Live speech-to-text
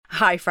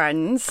Hi,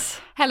 friends.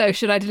 Hello,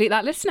 should I delete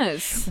that,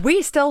 listeners?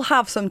 We still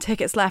have some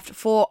tickets left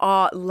for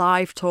our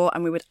live tour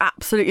and we would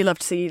absolutely love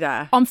to see you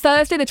there. On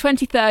Thursday, the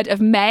 23rd of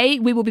May,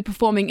 we will be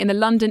performing in the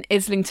London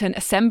Islington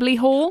Assembly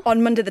Hall.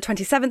 On Monday, the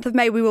 27th of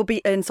May, we will be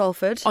in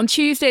Salford. On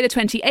Tuesday, the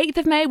 28th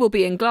of May, we'll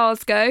be in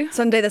Glasgow.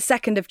 Sunday, the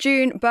 2nd of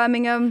June,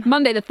 Birmingham.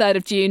 Monday, the 3rd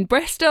of June,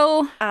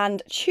 Bristol.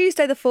 And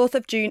Tuesday, the 4th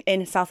of June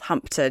in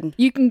Southampton.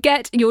 You can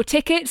get your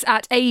tickets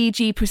at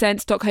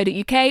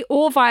aegpresents.co.uk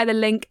or via the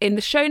link in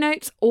the show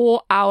notes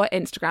or our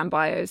Instagram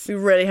bios. We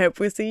really hope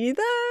we'll see you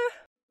there.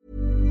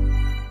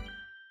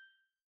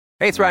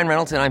 Hey, it's Ryan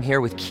Reynolds, and I'm here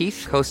with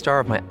Keith,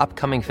 co-star of my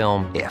upcoming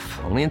film, If,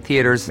 only in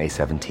theaters May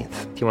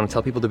 17th. Do you want to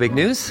tell people the big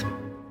news?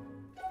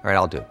 All right,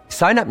 I'll do it.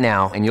 Sign up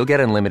now and you'll get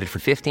unlimited for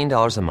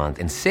 $15 a month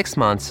and 6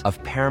 months of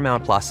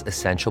Paramount Plus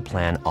Essential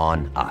Plan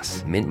on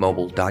us.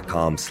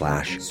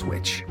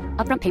 MintMobile.com/switch.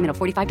 Upfront payment of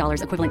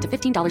 $45 equivalent to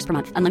 $15 per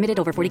month. Unlimited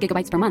over 40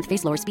 gigabytes per month.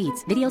 Face lower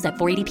speeds. Videos at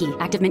 480p.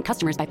 Active Mint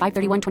customers by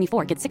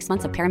 531.24 get 6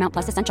 months of Paramount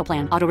Plus Essential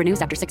Plan. Auto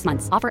renews after 6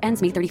 months. Offer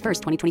ends May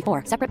 31st,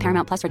 2024. Separate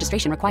Paramount Plus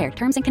registration required.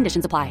 Terms and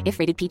conditions apply if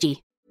rated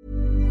PG.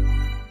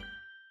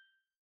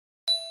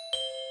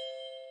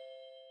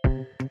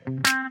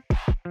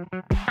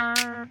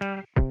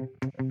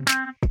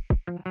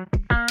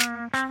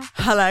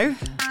 Hello.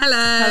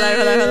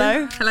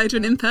 Hello. Hello to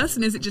an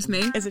in-person. Is it just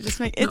me? Is it just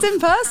me? It's in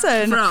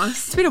person. For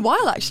us. It's been a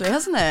while, actually,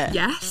 hasn't it?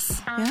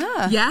 Yes.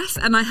 Yeah. Yes,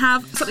 and I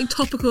have something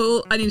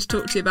topical I need to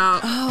talk to you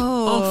about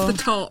off the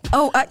top.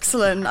 Oh,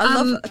 excellent. I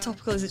love a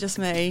topical Is It Just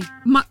Me?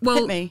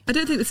 Hit me. I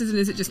don't think this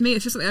is It Just Me?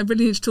 It's just something I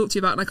really need to talk to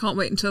you about and I can't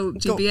wait until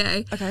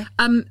GBA. Okay.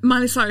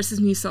 Miley Cyrus's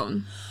new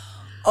song.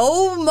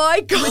 Oh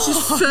my God. Which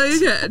is so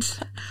good.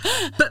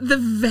 But the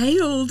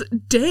veiled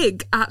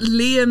dig at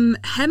Liam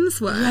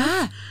Hemsworth.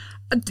 Yeah.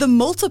 The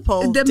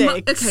multiple digs.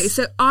 Okay,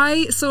 so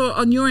I saw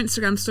on your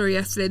Instagram story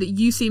yesterday that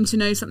you seem to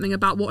know something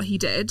about what he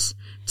did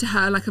to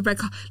her, like a red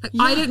card.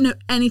 I don't know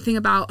anything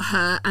about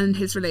her and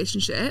his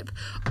relationship.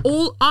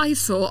 All I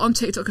saw on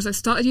TikTok, because I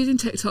started using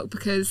TikTok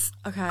because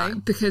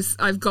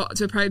I've got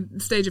to a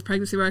stage of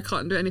pregnancy where I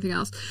can't do anything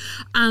else.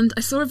 And I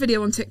saw a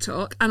video on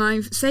TikTok and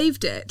I've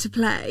saved it to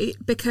play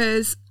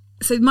because...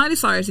 So Miley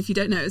Cyrus, if you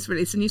don't know, has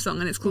released a new song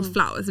and it's called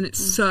Flowers and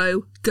it's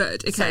so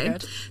good. Okay, so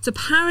good. So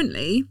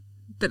apparently...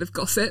 bit of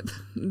gossip,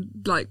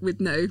 like with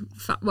no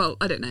fact. Well,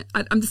 I don't know.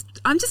 I'm just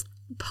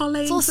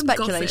parlaying. It's all some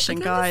speculation,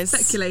 gossip. guys.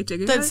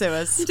 Speculating. Don't sue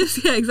us.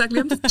 Yeah,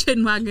 exactly. I'm just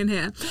chin wagging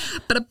here.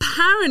 But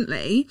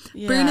apparently,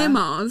 Liam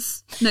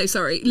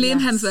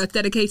Hemsworth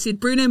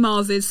dedicated Bruno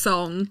Mars's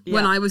song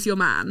 "When I Was Your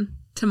Man"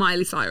 to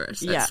Miley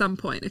Cyrus at some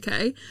point.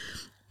 Okay,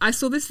 I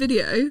saw this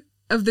video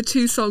of the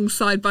two songs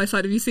side by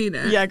side. Have you seen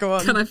it? Yeah, go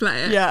on. Can I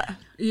play it? Yeah. Are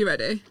you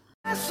ready?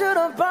 I should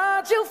have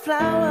bought you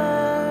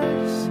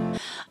flowers.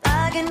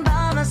 I can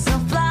buy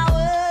myself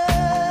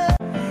flowers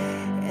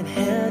and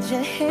held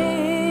your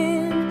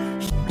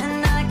hand,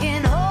 and I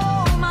can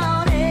hold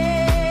my own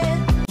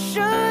head.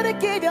 Should have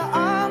gave you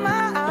all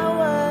my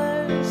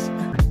hours.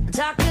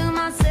 Talk to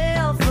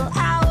myself for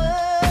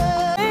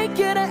hours. Take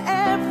you to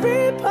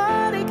every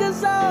party,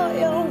 'cause all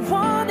you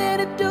wanted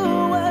to do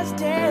was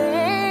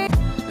dance.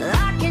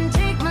 I can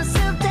take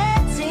myself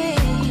dancing.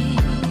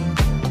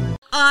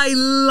 I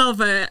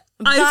love it.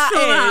 I saw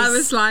that. I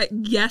was like,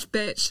 yes,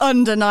 bitch.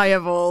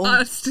 Undeniable.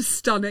 It's just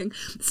stunning.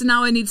 So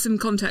now I need some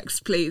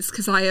context, please,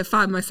 because I have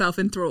found myself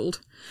enthralled.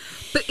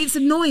 But it's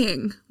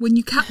annoying when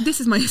you this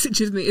is my message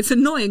with me. It's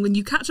annoying when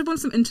you catch up on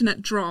some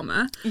internet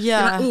drama.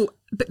 Yeah. You're like,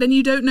 but then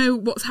you don't know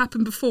what's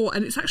happened before,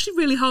 and it's actually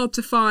really hard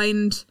to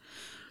find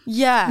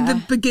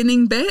the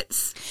beginning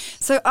bits.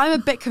 So I'm a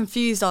bit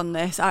confused on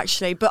this,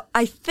 actually, but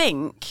I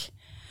think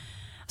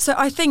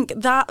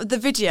that the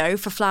video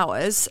for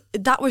Flowers,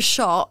 that was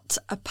shot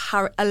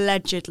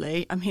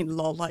allegedly. I mean,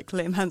 lol, like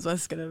Liam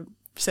Hemsworth's going to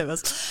sue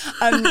us.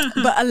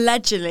 But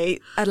allegedly.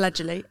 I would not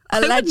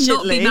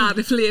be mad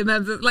if Liam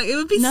Hemsworth, like, it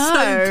would be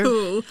so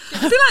cool.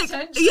 I'd be like,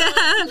 I'd be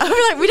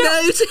like, we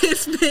don't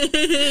notice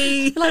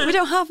me. Like, we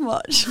don't have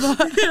much.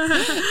 But,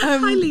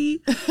 hi,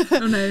 Lee.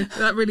 Oh no,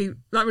 that really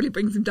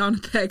brings him down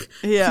a peg.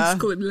 Yeah. Just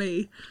call him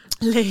Lee.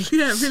 Lee.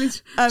 Yeah, it really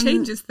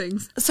changes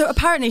things. So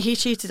apparently he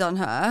cheated on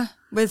her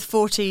with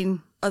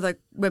 14 other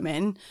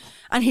women,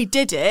 and he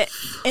did it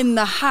in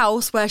the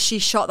house where she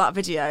shot that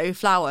video,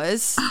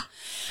 Flowers.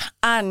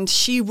 And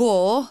she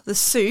wore the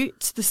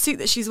suit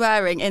that she's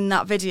wearing in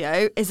that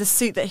video is a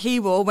suit that he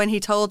wore when he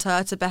told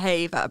her to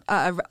behave on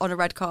a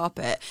red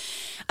carpet.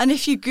 And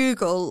if you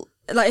Google,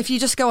 like, if you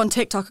just go on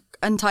TikTok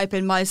and type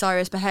in Miley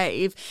Cyrus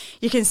behave,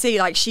 you can see,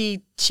 like,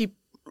 she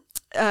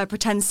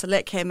pretends to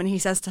lick him and he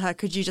says to her,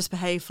 could you just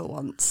behave for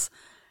once?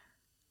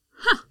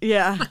 Huh.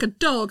 Yeah. Like a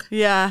dog.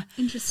 Yeah.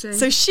 Interesting.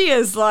 So she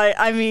is like,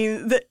 I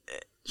mean...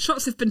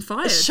 Shots have been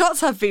fired.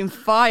 Shots have been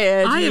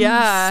fired. I am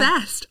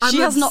obsessed. She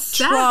has not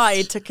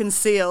tried to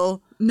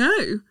conceal. No.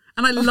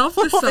 And I love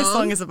the song. What this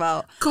song is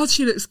about. God,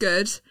 she looks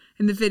good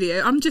in the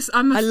video. I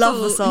love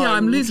the song. Yeah,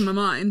 I'm losing my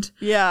mind.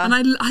 Yeah. And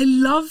I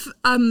love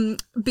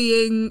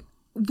being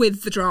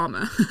with the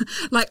drama.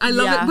 Like, I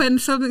love it when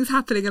something's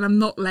happening and I'm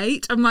not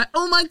late. I'm like,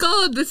 oh my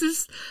God, this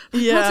is...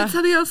 What's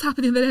something else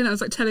happening the other day? And I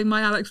was like telling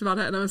my Alex about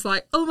it and I was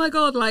like, oh my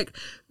God, like,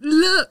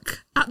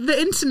 look at the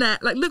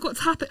internet. Like, look what's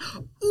happened.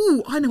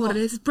 Ooh, I know what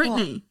it is. It's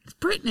Britney. It's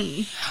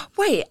Britney.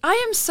 Wait, I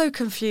am so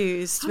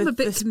confused with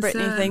this concerned.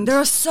 Britney thing. There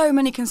are so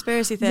many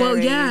conspiracy theories. Well,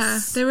 yeah,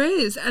 there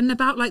is. And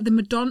about like the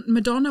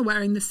Madonna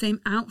wearing the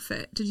same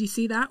outfit. Did you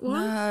see that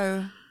one?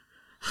 No.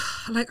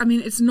 Like, I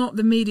mean, it's not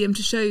the medium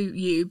to show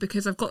you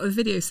because I've got a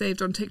video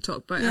saved on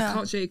TikTok, but I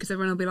can't show you because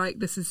everyone will be like,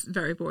 this is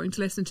very boring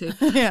to listen to.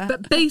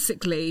 But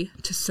basically,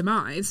 to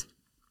surmise,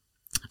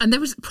 and there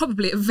was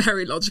probably a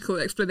very logical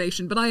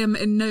explanation, but I am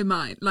in no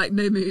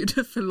mood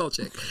for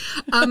logic.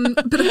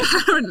 But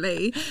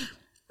apparently,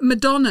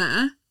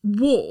 Madonna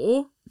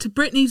wore to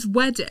Britney's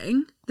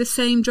wedding the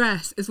same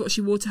dress as what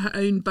she wore to her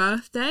own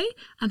birthday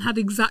and had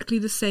exactly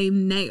the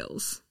same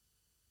nails.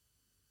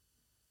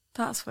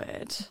 That's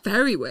weird.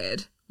 Very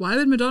weird. Why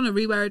would Madonna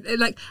rewear it?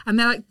 Like, and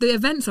they're like, the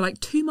events are like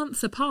 2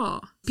 months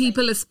apart.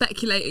 People are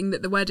speculating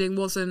that the wedding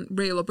wasn't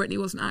real or Britney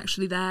wasn't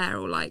actually there,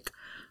 or like,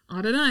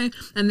 I don't know.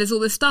 And there's all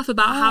this stuff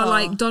about how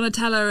like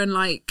Donatella and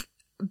like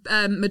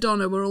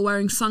Madonna were all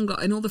wearing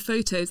sunglasses. In all the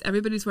photos,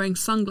 everybody's wearing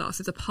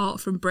sunglasses apart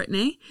from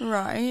Britney.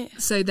 Right.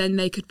 So then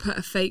they could put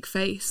a fake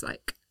face,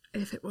 like,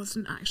 if it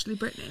wasn't actually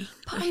Britney.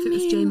 If it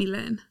was Jamie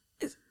Lynn.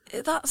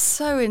 That's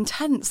so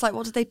intense. Like,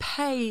 what did they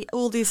pay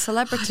all these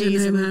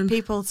celebrities and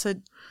people to...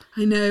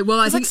 I know. Well,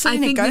 I think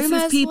Gomez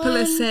this is people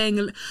are saying...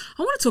 I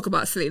want to talk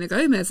about Selena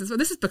Gomez as well.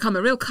 This has become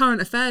a real current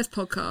affairs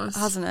podcast.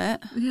 Hasn't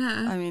it?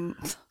 Yeah. I mean...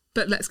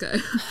 But let's go.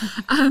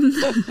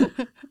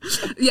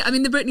 Yeah, I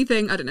mean, the Britney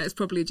thing, I don't know, it's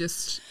probably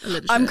just a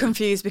little I'm show.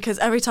 confused because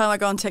every time I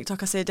go on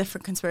TikTok, I see a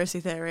different conspiracy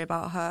theory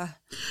about her.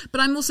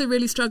 But I'm also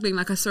really struggling.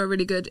 Like, I saw a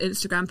really good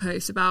Instagram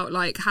post about,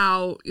 like,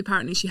 how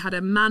apparently she had a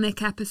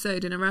manic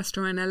episode in a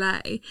restaurant in LA.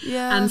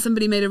 Yeah. And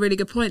somebody made a really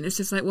good point. It's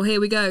just like, well, here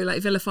we go,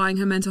 like, vilifying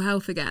her mental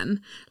health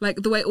again.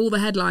 Like, the way all the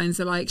headlines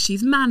are like,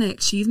 she's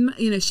manic, she's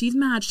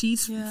mad,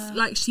 she's,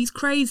 like, she's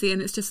crazy.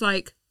 And it's just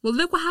like, well,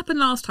 look what happened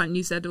last time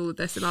you said all of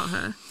this about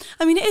her.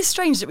 I mean, it is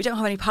strange that we don't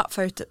have any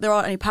there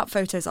aren't any pap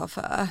photos of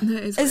her, No,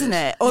 it is isn't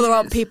weird. it? Or there It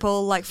aren't is.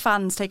 people, like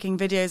fans, taking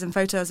videos and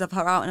photos of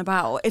her out and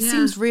about. It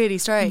seems really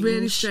strange.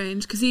 Really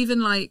strange. Because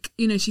even like,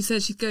 she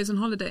says she goes on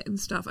holiday and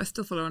stuff. I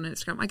still follow her on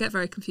Instagram. I get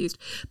very confused.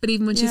 But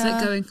even when she's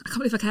like going, I can't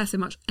believe I care so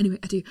much. Anyway,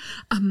 I do.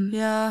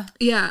 Yeah.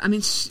 Yeah, I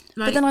mean,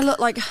 But then I look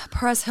like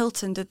Perez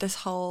Hilton did this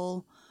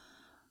whole...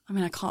 I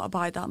mean, I can't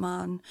abide that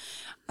man,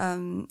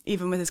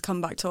 even with his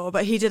comeback tour.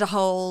 But he did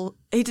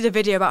a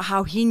video about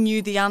how he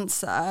knew the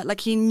answer,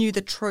 like he knew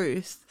the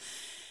truth.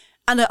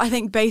 And I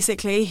think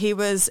basically he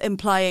was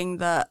implying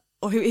that,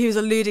 or he was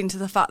alluding to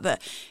the fact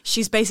that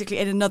she's basically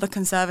in another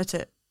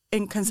conservatorship,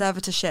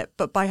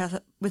 but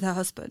with her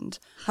husband.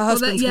 Her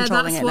husband's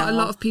controlling that's it what now. a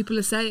lot of people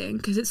are saying,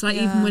 because it's like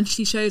even when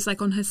she shows like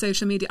on her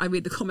social media, I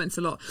read the comments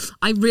a lot.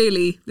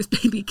 This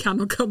baby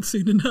cannot come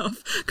soon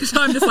enough, because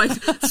I'm just like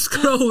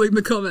scrolling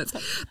the comments.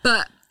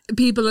 But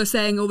people are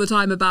saying all the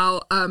time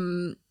about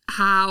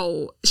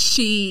how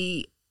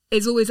she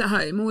is always at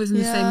home, always in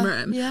the same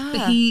room. Yeah.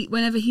 But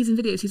whenever he's in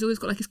videos, he's always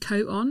got like his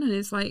coat on and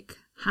his like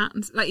hat,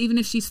 and, like even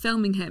if she's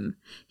filming him,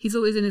 he's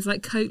always in his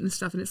like coat and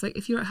stuff. And it's like,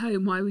 if you're at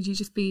home, why would you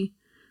just be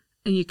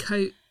in your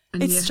coat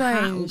and It's your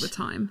hat all strange. the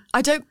time?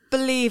 I don't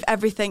believe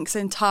everything's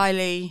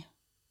entirely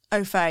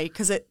au fait,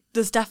 because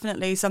there's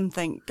definitely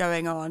something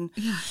going on.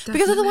 Yeah,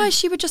 Because definitely. otherwise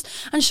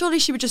surely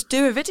she would just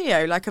do a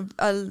video, like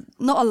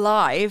not a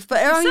live, but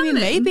I mean,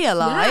 maybe a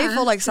live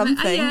or like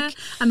something. Yeah.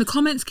 And the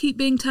comments keep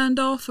being turned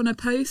off on her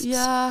posts.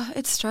 Yeah,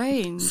 it's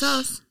strange.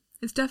 Sus.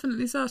 It's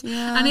definitely sus.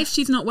 Yeah. And if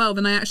she's not well,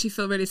 then I actually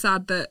feel really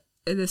sad that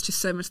there's just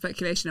so much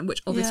speculation,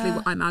 which obviously Yeah.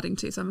 what I'm adding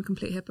to, so I'm a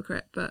complete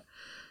hypocrite, but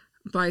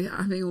by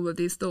having all of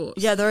these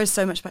thoughts. Yeah, there is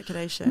so much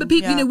speculation. But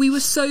people, we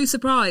were so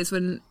surprised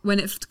when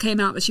it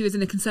came out that she was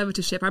in a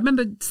conservatorship. I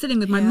remember sitting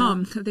with my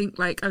mum. I think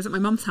like I was at my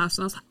mum's house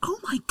and I was like, oh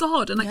my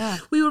God. And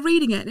like we were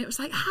reading it and it was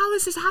like, how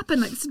has this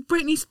happened? Like, this is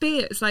Britney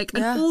Spears. Like,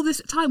 and all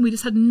this time we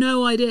just had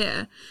no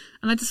idea.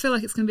 And I just feel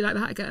like it's going to be like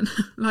that again.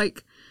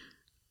 Like,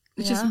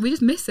 we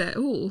just miss it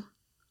all.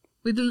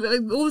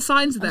 All the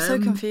signs are there. I'm so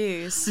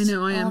confused. I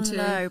know, I am too.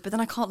 No, but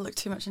then I can't look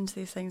too much into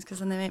these things because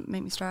then they make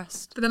me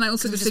stressed. But then I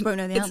also Because we just just think won't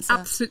know the it's answer.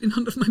 absolutely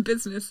none of my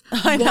business.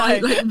 I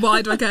know.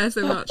 Why do I care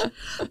so much?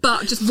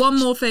 But just one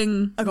more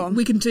thing go on.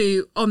 we can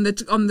do on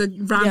the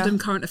random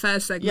current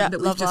affairs segment that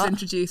we've love just that.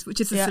 introduced, which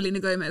is the Yeah.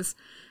 Selena Gomez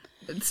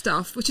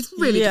stuff, which has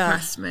really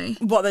depressed me.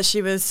 What, that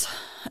she was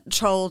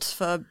trolled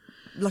for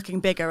looking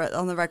bigger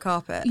on the red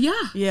carpet?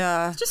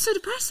 Yeah. It's just so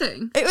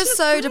depressing. It was She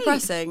so looked great.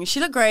 depressing. She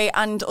looked great,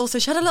 and also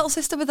she had a little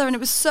sister with her, and it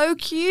was so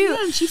cute.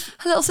 Yeah, and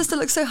her little sister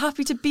looked so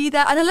happy to be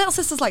there, and her little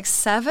sister's like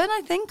 7,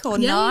 I think, or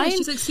Yeah, 9.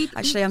 she's like super.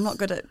 Actually, I'm not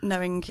good at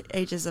knowing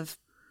ages of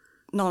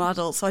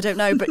non-adults, so I don't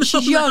know. But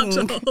she's young.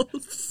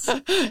 Non-adults.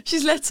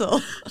 She's little.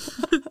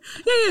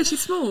 yeah, she's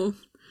small.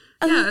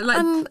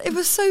 And it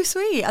was so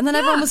sweet. And then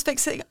everyone was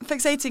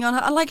fixating on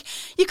her. And like,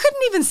 you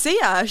couldn't even see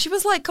her. She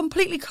was like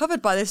completely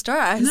covered by this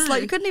dress. No.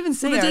 Like, you couldn't even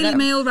see her. The Daily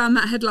Mail ran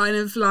that headline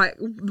of like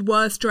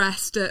worst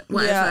dressed at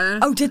whatever. Yeah.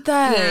 Oh, did they?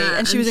 Yeah,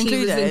 and she was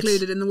included. She was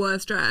included in the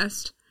worst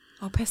dressed.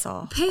 Oh, piss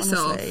off. Piss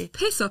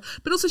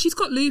off. But also, she's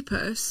got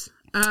lupus.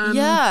 And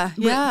I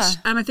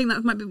think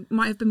that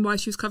might have been why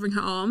she was covering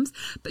her arms.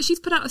 But she's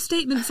put out a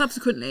statement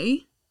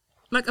subsequently,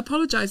 like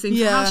apologising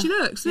for how she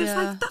looks. And it's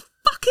like, the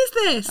fuck is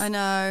this? I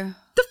know.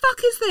 The fuck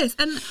is this?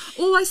 And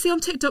all I see on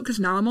TikTok, because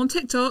now I'm on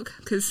TikTok,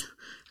 because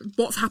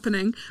what's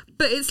happening?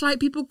 But it's like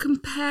people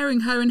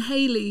comparing her and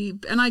Hailey.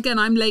 And again,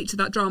 I'm late to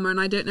that drama and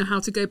I don't know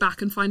how to go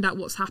back and find out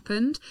what's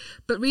happened.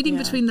 But reading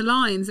between the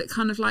lines, it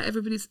kind of like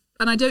everybody's...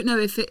 And I don't know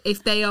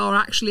if they are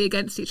actually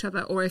against each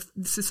other or if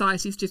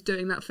society's just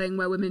doing that thing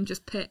where women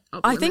just pit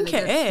up I women think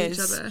it against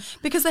is. each other.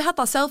 Because they had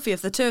that selfie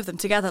of the two of them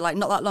together like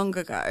not that long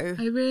ago.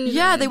 Oh, really?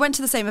 Yeah, they went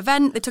to the same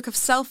event. They took a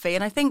selfie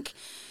and I think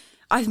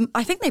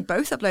they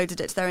both uploaded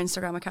it to their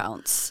Instagram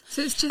accounts.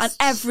 So it's just... And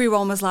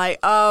everyone was like,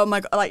 oh my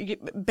God, like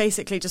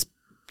basically just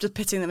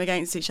pitting them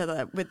against each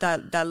other with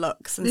their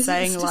looks and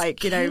saying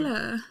like, you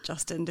know,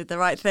 Justin did the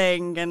right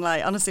thing. And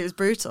like, honestly, it was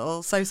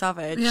brutal, so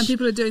savage. Yeah,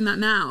 people are doing that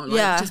now.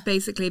 Like, just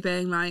basically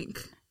being like,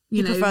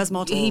 he prefers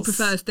models. He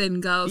prefers thin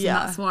girls, and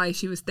that's why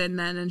she was thin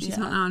then, and she's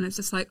not now. And it's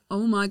just like,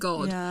 oh my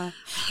God. Yeah,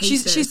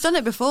 she's done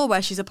it before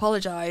where she's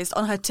apologised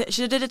on her.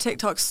 She did a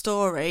TikTok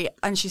story,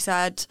 and she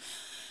said,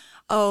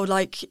 "Oh,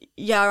 like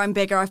I'm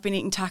bigger. I've been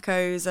eating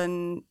tacos,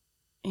 and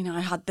you know,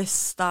 I had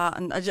this, that,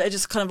 and I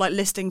just kind of like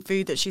listing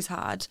food that she's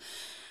had."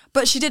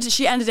 But she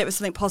ended it with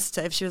something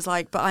positive. She was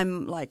like, "But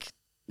I'm like,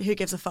 who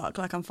gives a fuck?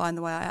 Like, I'm fine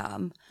the way I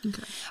am."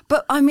 Okay.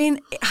 But I mean,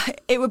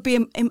 it would be.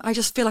 I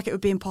just feel like it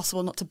would be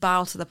impossible not to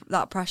bow to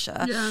that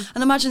pressure. Yeah.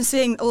 And imagine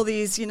seeing all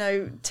these, you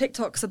know,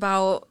 TikToks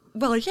about.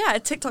 Well, yeah,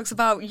 TikToks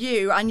about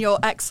you and your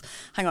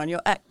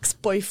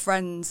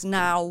ex-boyfriend's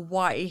now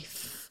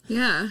wife.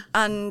 Yeah.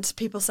 And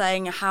people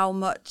saying how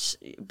much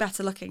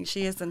better looking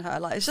she is than her.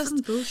 Like, it's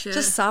just bullshit.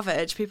 Just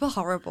savage. People are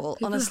horrible,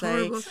 honestly.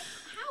 Horrible.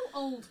 How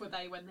old were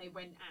they when they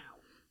went out?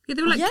 Yeah,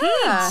 they were like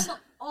kids.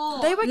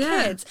 They were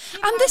kids. Yeah,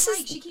 and this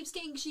is... She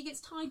gets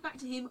tied back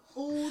to him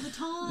all the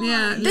time.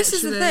 Yeah, this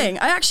is the thing.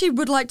 I actually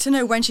would like to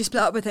know when she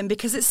split up with him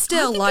because it's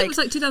still it was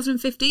like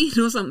 2015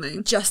 or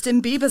something.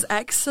 Justin Bieber's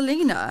ex,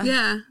 Selena.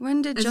 Yeah.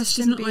 When did Justin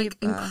she's not Bieber... like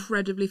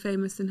incredibly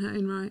famous in her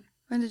own right.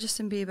 When did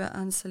Justin Bieber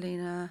and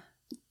Selena...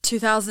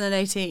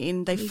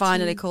 2018, they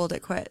finally called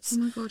it quits.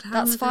 Oh my God, how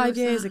That's 5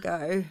 years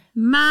ago.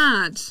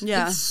 Mad.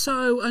 Yeah. It's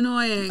so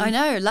annoying. I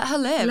know, let her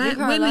live. Let leave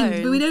her women,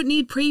 alone. we don't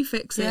need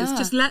prefixes.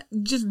 Yeah.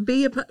 Just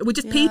be we're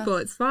just people.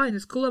 It's fine.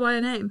 Just call her by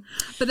her name.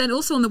 But then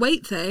also on the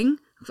weight thing,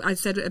 I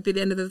said it'd be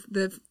the end of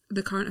the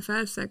current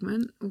affairs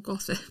segment or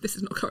gossip. This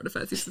is not current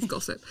affairs. This is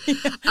gossip.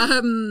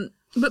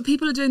 But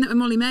people are doing that with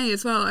Molly May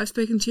as well. I've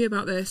spoken to you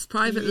about this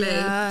privately.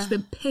 Yeah. It's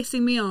been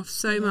pissing me off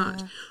so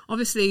much.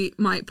 Obviously,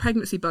 my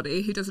pregnancy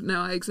buddy, who doesn't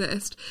know I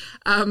exist,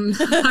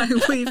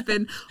 we've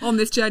been on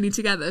this journey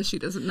together. She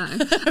doesn't know.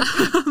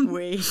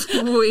 We.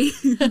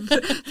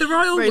 The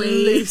royal Very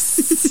we.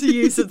 loose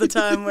use of the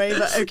term we,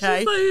 but okay.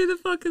 She's like, who the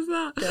fuck is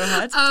that? Go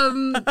ahead.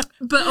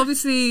 But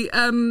obviously,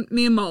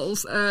 me and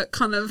Moles are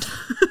kind of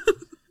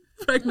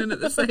pregnant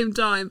at the same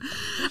time.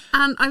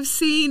 And I've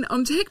seen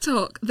on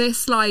TikTok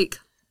this like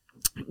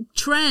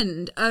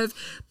trend of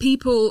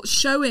people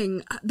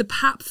showing the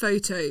pap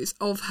photos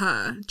of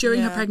her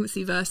during her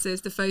pregnancy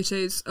versus the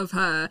photos of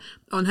her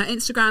on her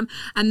Instagram.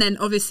 And then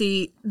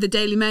obviously the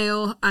Daily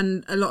Mail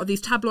and a lot of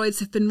these tabloids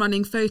have been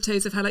running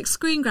photos of her, like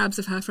screen grabs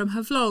of her from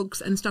her vlogs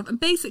and stuff, and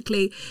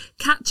basically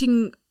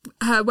catching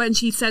her when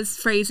she says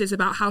phrases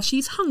about how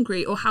she's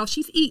hungry or how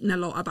she's eaten a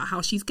lot, about how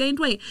she's gained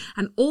weight,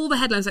 and all the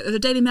headlines, like the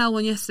Daily Mail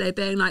one yesterday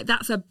being like,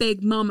 that's a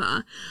big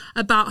mama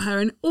about her,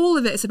 and all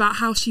of it's about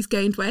how she's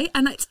gained weight.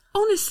 And it's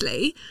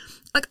honestly,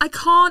 like, I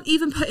can't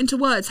even put into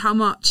words how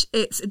much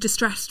it's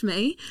distressed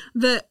me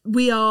that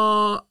we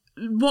are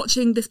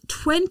watching this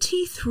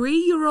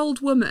 23-year-old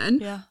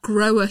woman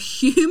grow a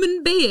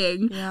human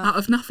being out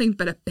of nothing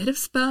but a bit of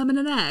sperm and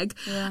an egg,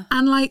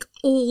 and like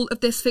all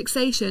of this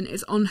fixation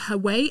is on her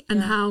weight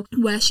and how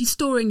where she's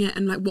storing it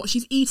and like what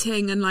she's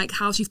eating and like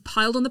how she's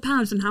piled on the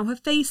pounds and how her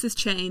face has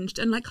changed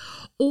and like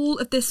all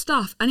of this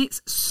stuff, and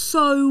it's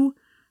so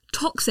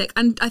toxic.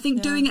 And I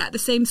think doing it at the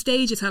same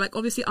stage as her, like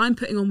obviously I'm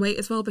putting on weight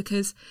as well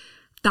because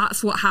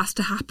that's what has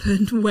to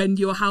happen when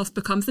your house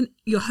becomes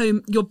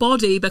your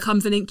body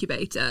becomes an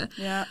incubator.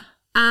 Yeah.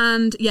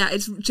 And yeah,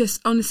 it's just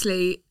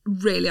honestly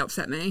really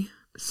upset me.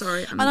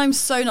 Sorry. And I'm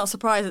so not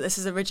surprised that this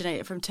has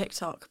originated from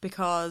TikTok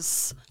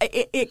because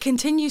it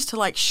continues to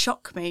like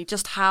shock me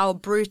just how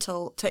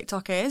brutal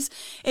TikTok is.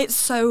 It's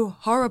so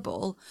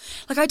horrible.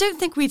 Like, I don't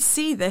think we'd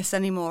see this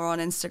anymore on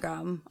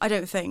Instagram. I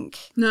don't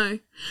think. No.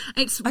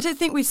 I don't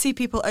think we'd see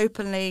people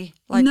openly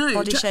like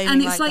body shaming,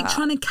 and it's like that.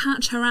 trying to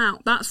catch her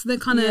out. That's the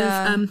kind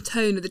of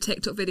tone of the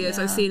TikTok videos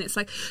I've seen. It's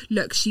like,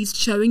 look, she's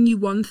showing you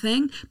one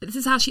thing, but this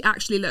is how she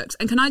actually looks.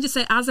 And can I just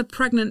say, as a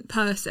pregnant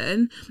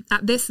person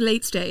at this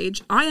late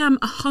stage, I am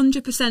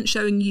 100%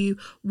 showing you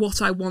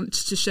what I want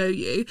to show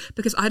you,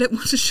 because I don't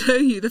want to show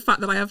you the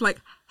fact that I have like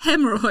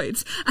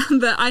hemorrhoids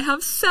and that I have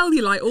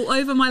cellulite all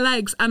over my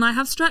legs and I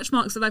have stretch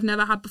marks that I've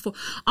never had before.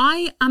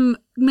 I am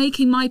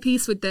making my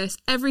peace with this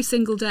every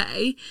single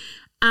day.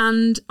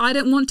 And I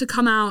don't want to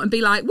come out and be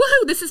like,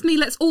 woohoo, this is me,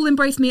 let's all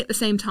embrace me at the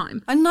same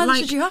time. And neither like,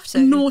 should you have to.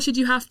 Nor should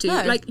you have to.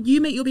 No. Like,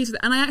 you make your peace with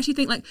it. And I actually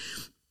think, like,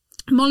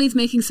 Molly's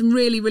making some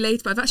really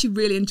relatable, I've actually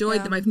really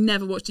enjoyed them. I've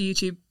never watched a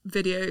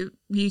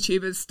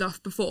YouTuber's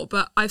stuff before,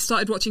 but I've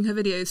started watching her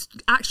videos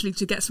actually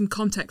to get some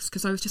context,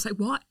 because I was just like,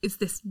 what is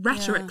this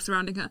rhetoric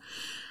surrounding her?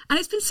 And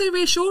it's been so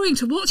reassuring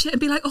to watch it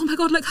and be like, oh my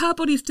God, like her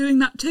body's doing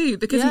that too,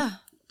 because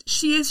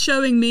she is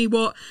showing me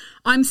what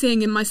I'm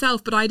seeing in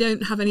myself, but I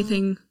don't have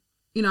anything...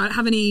 You know, I don't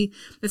have any,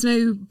 there's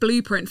no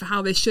blueprint for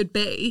how this should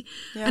be.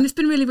 Yeah. And it's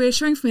been really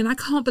reassuring for me. And I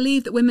can't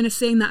believe that women are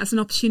seeing that as an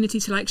opportunity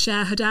to like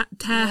tear her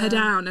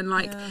down and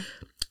like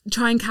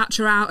try and catch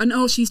her out. And,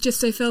 oh, she's just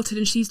so filtered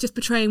and she's just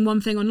portraying one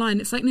thing online.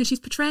 It's like, no,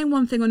 she's portraying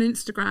one thing on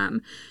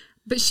Instagram,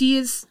 but she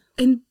is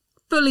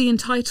fully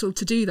entitled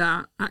to do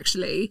that,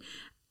 actually.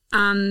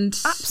 And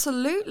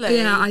absolutely,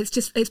 yeah,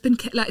 it's been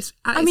like,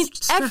 I mean,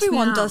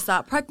 everyone does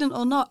that, pregnant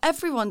or not.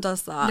 Everyone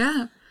does that.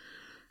 Yeah.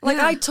 Like,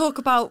 I talk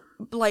about,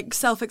 like,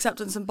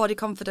 self-acceptance and body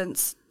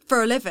confidence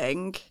for a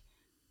living,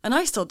 and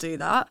I still do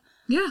that.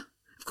 Yeah,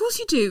 of course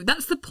you do.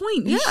 That's the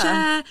point. You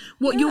share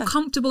what you're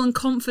comfortable and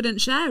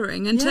confident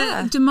sharing, and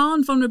to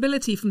demand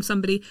vulnerability from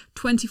somebody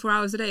 24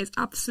 hours a day is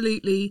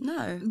absolutely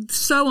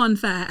so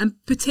unfair, and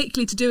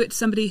particularly to do it to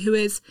somebody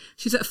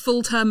she's at a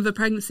full term of a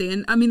pregnancy.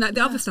 And I mean, like,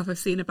 the other stuff I've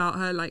seen about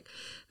her, like,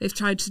 they've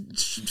tried to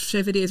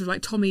show videos of,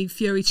 like, Tommy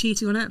Fury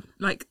cheating on her,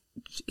 like,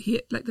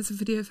 there's a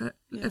video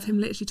of him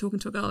literally talking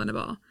to a girl in a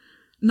bar.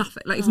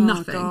 Nothing. Like, it's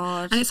nothing.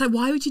 God. And it's like,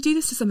 why would you do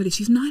this to somebody?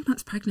 She's 9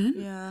 months pregnant.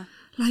 Yeah.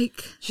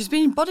 Like, she's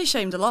been body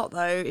shamed a lot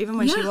though, even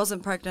when she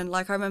wasn't pregnant.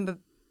 Like, I remember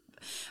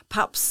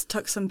Paps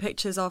took some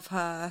pictures of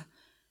her,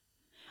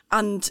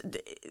 and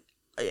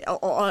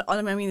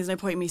I mean, there's no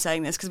point in me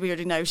saying this because we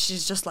already know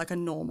she's just like a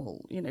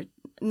normal, you know,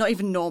 not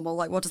even normal.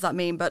 Like, what does that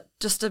mean? But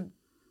just a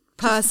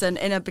person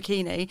in a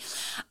bikini,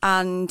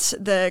 and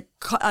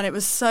it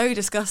was so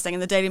disgusting,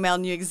 and the Daily Mail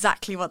knew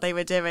exactly what they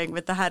were doing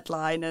with the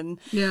headline, and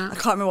I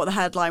can't remember what the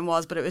headline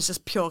was, but it was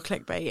just pure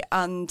clickbait,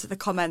 and the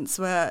comments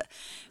were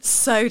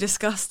so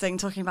disgusting,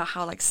 talking about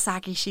how like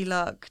saggy she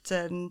looked,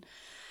 and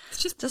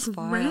it's just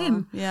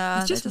grim. Yeah,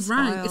 it's just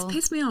rank. It's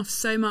pissed me off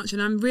so much,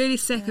 and I'm really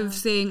sick of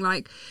seeing,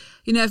 like,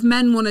 you know, if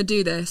men want to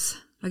do this,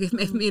 like if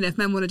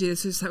men want to do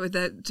this, it's like with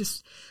their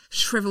just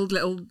shriveled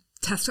little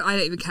I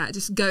don't even care.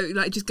 Just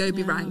go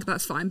be rank.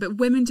 That's fine. But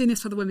women doing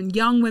this for the women,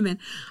 young women,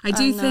 I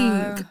do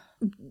think,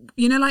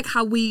 you know, like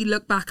how we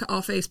look back at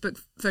our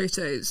Facebook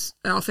photos,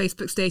 our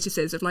Facebook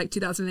statuses of like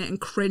 2008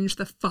 and cringe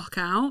the fuck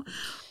out.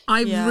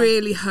 I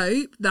really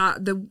hope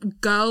that the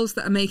girls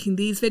that are making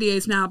these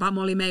videos now about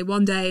Molly May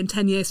one day in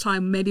 10 years'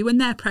 time, maybe when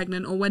they're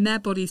pregnant or when their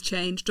body's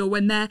changed or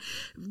when they're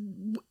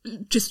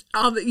just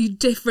other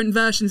different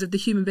versions of the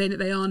human being that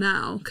they are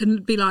now,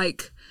 can be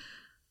like,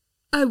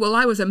 oh, well,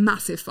 I was a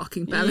massive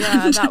fucking bellend.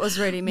 Yeah, that was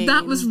really mean.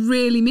 That was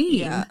really mean.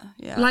 Yeah.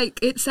 Like,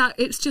 it's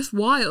just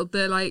wild,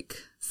 the, like,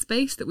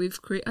 space that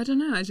we've created. I don't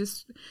know,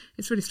 it's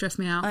really stressed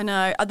me out. I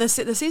know. There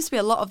seems to be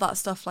a lot of that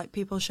stuff, like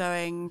people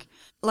showing,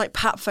 like,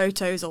 pap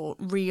photos or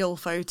real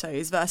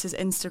photos versus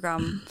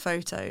Instagram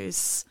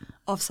photos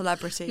of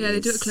celebrities. Yeah, they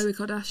do it with Khloe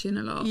Kardashian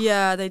a lot.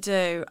 Yeah, they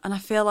do. And I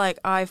feel like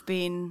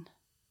I'm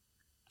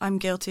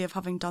guilty of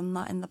having done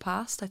that in the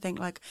past. I think,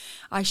 like,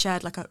 I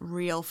shared, like, a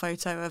real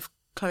photo of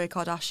Khloe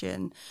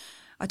Kardashian.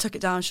 I took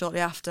it down shortly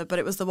after, but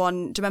it was the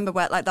one, do you remember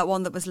where, like, that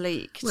one that was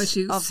leaked? Where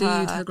she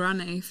sued her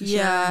granny for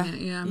sharing it.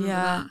 Yeah, I remember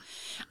that.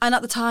 And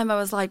at the time I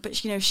was like,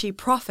 but, you know, she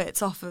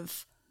profits off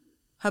of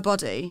her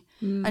body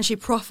and she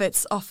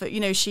profits off it, you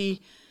know, she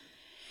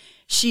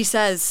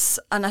says,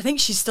 and I think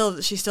she still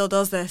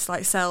does this,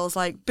 like, sells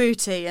like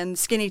booty and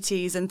skinny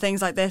teas and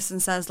things like this,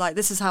 and says, like,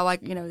 this is how I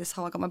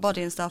got my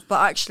body and stuff.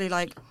 But actually,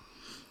 like,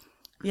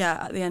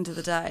 yeah, at the end of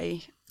the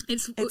day,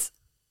 it's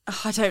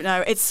I don't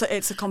know. It's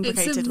a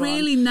complicated one. It's a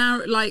really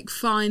narrow, like,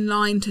 fine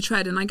line to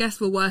tread, and I guess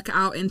we'll work it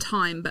out in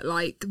time. But,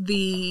 like,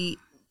 the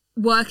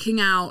working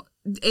out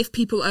if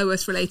people owe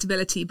us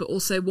relatability, but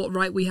also what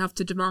right we have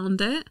to demand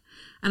it.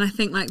 And I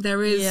think, like,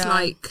 there is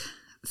like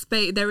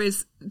space. There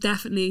is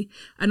definitely,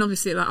 and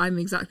obviously, like, I'm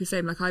exactly the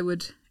same. Like, I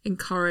would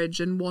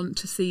encourage and want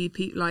to see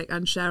people, like,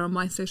 and share on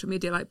my social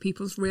media, like,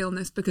 people's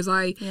realness, because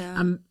I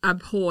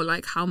abhor,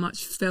 like, how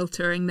much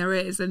filtering there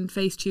is and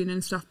Facetune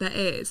and stuff there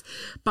is.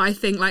 But I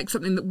think, like,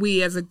 something that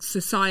we as a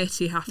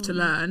society have to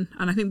learn,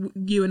 and I think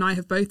you and I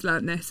have both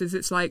learned this, is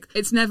it's like,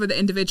 it's never the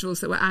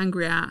individuals that we're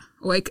angry at,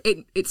 or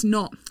it's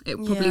not. It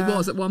probably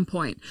was at one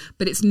point,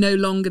 but it's no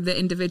longer the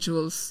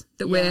individuals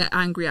that we're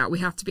angry at. We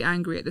have to be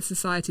angry at the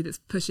society that's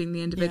pushing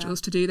the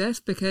individuals to do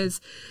this,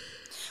 because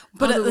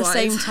but otherwise, at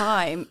the same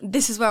time,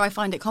 this is where I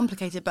find it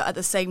complicated, but at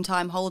the same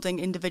time holding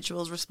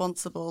individuals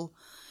responsible.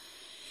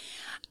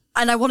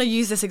 And I want to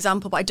use this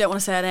example, but I don't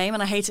want to say her name.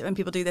 And I hate it when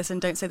people do this and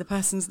don't say the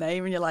person's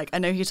name. And you're like, I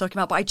know who you're talking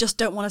about, but I just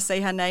don't want to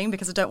say her name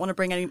because I don't want to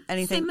bring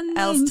anything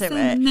else to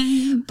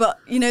it. But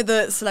you know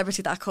the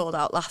celebrity that I called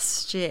out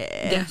last year?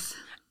 Yes.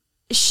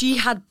 She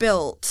had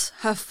built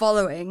her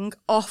following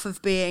off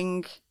of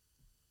being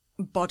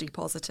body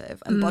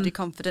positive and body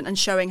confident and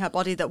showing her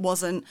body that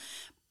wasn't,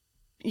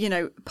 you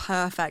know,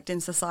 perfect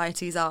in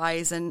society's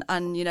eyes. And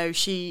you know,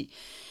 she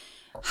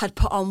had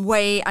put on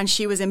weight and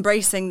she was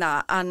embracing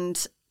that,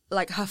 and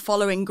like her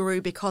following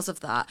grew because of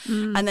that.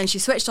 And then she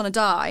switched on a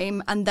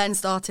dime and then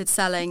started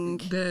selling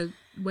the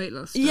weight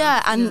loss stuff.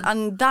 Yeah,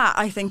 and that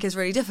I think is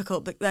really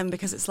difficult then,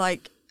 because it's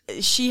like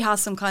she has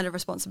some kind of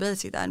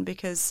responsibility then,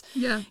 because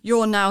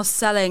you're now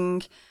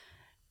selling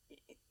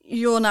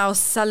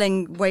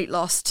weight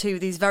loss to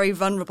these very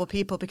vulnerable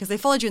people because they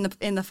followed you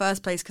in the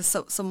first place because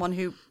someone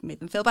who made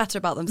them feel better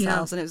about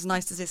themselves, and it was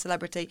nice to see a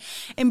celebrity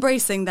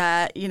embracing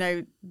their, you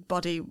know,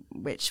 body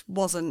which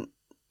wasn't,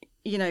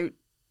 you know,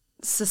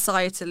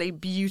 societally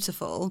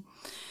beautiful.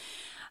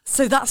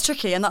 So that's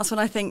tricky, and that's when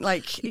I think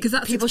like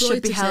people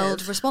should be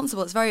held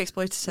responsible. It's very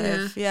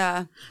exploitative.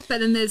 Yeah. But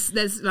then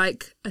there's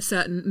like a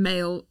certain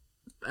male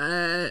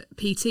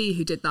PT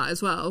who did that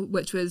as well,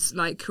 which was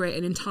like create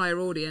an entire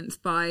audience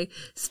by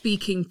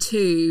speaking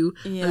to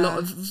a lot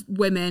of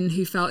women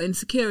who felt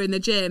insecure in the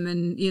gym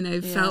and, you know,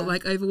 felt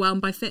like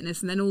overwhelmed by fitness,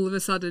 and then all of a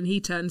sudden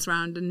he turns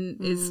around and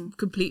is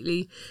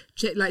completely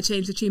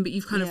changed the tune, but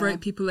you've kind of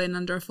roped people in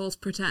under a false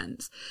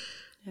pretense.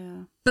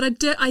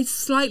 But I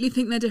slightly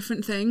think they're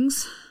different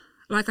things.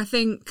 Like, I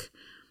think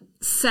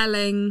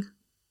selling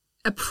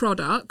a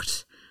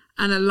product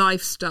and a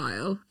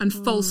lifestyle and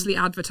falsely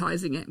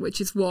advertising it,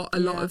 which is what a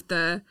lot of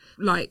this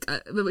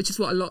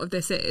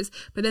is.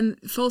 But then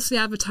falsely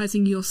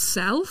advertising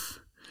yourself,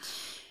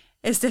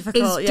 it's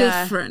difficult. It's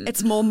different.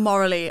 It's more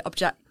morally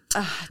objective.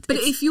 But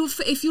if you're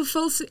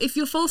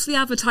falsely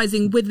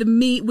advertising with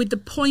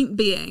the point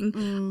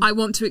being, I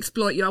want to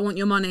exploit you, I want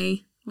your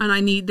money,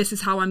 and this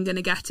is how I'm going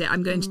to get it.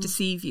 I'm going to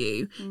deceive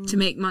you to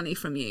make money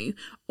from you.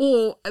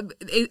 Or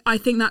I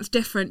think that's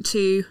different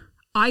to,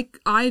 I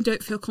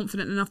don't feel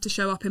confident enough to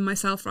show up in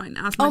myself right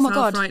now,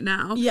 right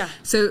now. Yeah.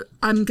 So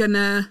I'm going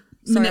to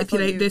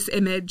manipulate this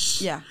image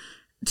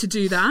to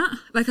do that.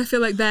 Like, I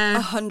feel like they're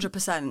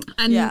 100%.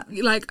 And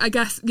like, I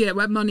guess,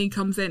 where money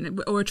comes in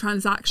or a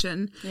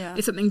transaction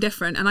is something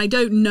different. And I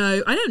don't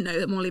know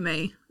that Molly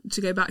May, to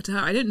go back to her,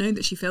 I don't know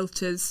that she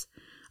filters.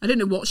 I don't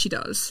know what she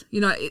does.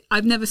 You know,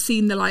 I've never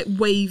seen the like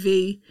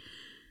wavy.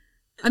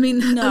 I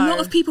mean, a lot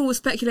of people were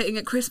speculating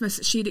at Christmas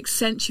that she'd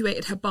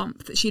accentuated her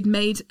bump, that she'd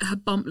made her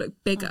bump look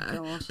bigger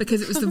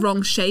because it was the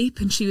wrong shape,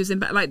 and she was in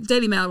like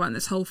Daily Mail ran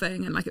this whole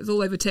thing, and like it was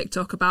all over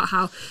TikTok about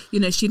how, you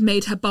know, she'd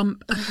made her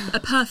bump a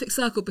perfect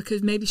circle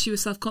because maybe she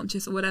was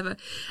self-conscious or whatever,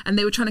 and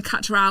they were trying to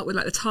catch her out with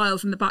like the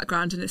tiles in the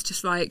background, and it's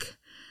just like,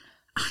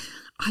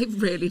 I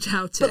really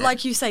doubt it. But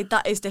like you say,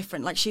 that is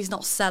different. Like, she's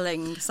not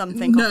selling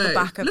something off the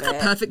back of Look it.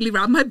 how perfectly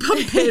round my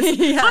bump is.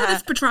 Buy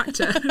this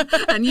protractor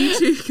and you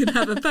too can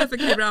have a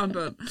perfectly round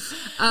one.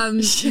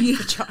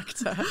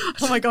 Protractor.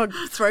 Oh my God,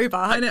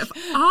 throwback. I know.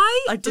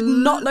 I did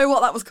not know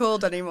what that was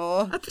called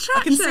anymore. A protractor.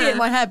 I can see it in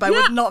my head, but I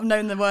would not have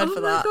known the word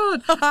for that. Oh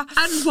my God.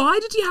 And why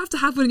did you have to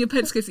have one in your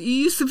pencil case? You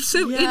use them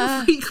so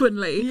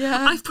infrequently.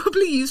 Yeah. I've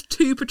probably used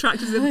two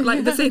protractors,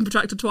 like the same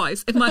protractor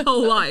twice in my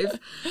whole life.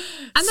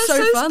 And they're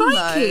so fun,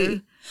 spiky.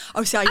 Though.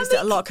 Oh, see, I used it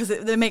a lot because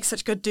they make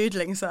such good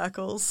doodling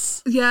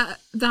circles. Yeah,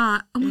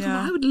 that. Oh my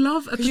God, I would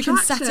love a protractor. You can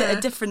set it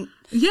at different.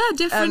 Yeah,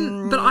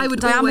 different. But I would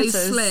diameters.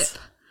 always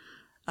slip.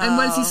 And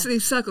once you see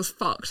these circles,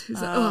 fucked.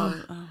 It's like, oh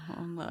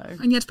no.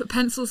 And you had to put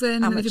pencils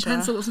in, and if your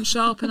pencil wasn't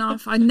sharp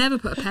enough, I never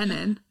put a pen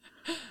in.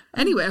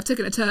 Anyway, I've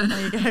taken a turn.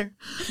 There you go.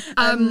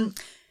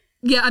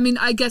 Yeah, I mean,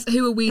 I guess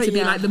who are we to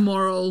be like the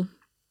moral?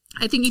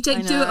 I think you do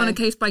it on a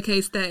case by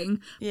case thing.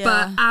 Yeah.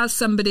 But as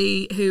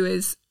somebody who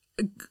is,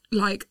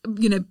 like,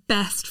 you know,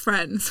 best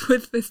friends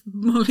with this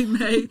Molly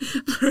May,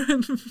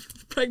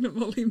 pregnant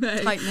Molly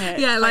May.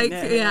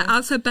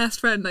 As her best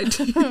friend, I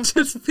do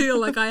just feel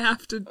like I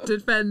have to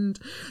defend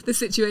the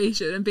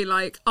situation and be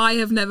like, I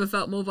have never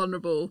felt more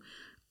vulnerable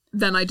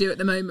than I do at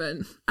the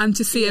moment. And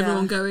to see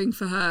everyone going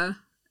for her,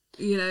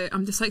 you know,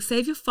 I'm just like,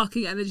 save your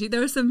fucking energy.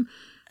 There's some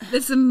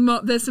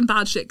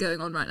bad shit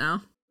going on right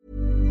now.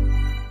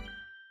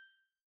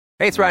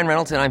 Hey, it's Ryan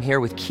Reynolds, and I'm here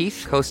with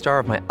Keith, co-star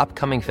of my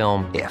upcoming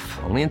film, If,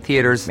 only in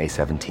theaters May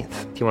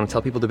 17th. Do you want to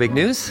tell people the big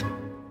news?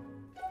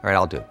 All right,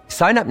 I'll do it.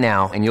 Sign up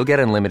now and you'll get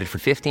unlimited for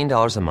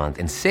 $15 a month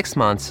and 6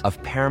 months of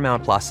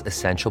Paramount Plus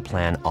Essential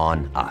Plan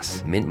on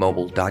us.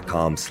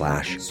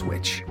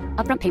 MintMobile.com/switch.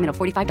 Upfront payment of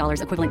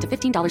 $45 equivalent to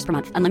 $15 per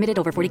month. Unlimited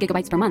over 40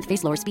 gigabytes per month.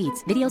 Face lower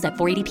speeds. Videos at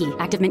 480p.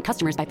 Active Mint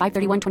customers by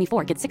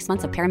 531.24 get 6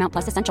 months of Paramount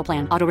Plus Essential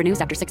Plan. Auto renews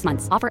after 6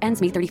 months. Offer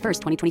ends May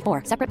 31st,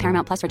 2024. Separate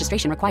Paramount Plus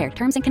registration required.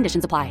 Terms and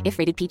conditions apply if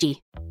rated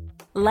PG.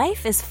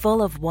 Life is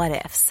full of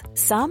what-ifs.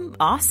 Some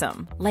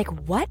awesome. Like,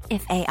 what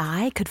if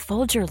AI could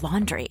fold your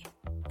laundry?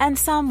 And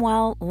some,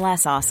 well,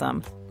 less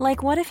awesome.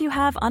 Like, what if you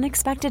have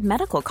unexpected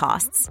medical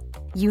costs?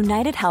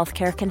 United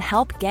Healthcare can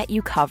help get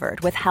you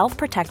covered with Health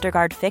Protector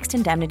Guard fixed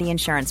indemnity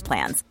insurance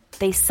plans.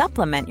 They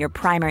supplement your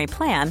primary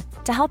plan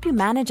to help you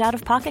manage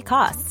out-of-pocket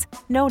costs.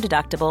 No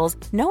deductibles,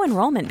 no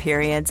enrollment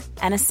periods,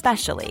 and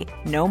especially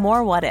no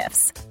more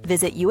what-ifs.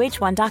 Visit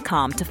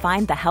UH1.com to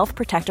find the Health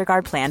Protector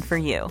Guard plan for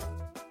you.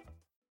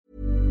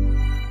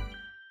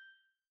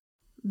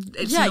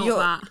 It's not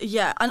that.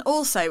 Yeah, and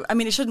also, I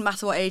mean, it shouldn't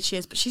matter what age she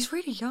is, but she's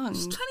really young.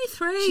 She's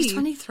 23. She's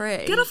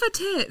 23. Get off her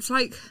tits.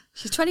 Like,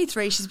 she's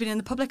 23. She's been in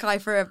the public eye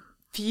for a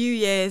few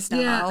years now.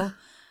 Yeah.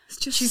 It's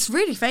just, she's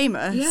really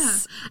famous. Yeah.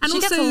 And she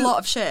also, gets a lot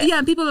of shit. Yeah,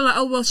 and people are like,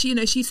 oh, well,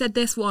 she said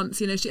this once,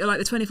 she, like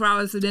the 24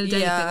 hours in a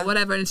day thing or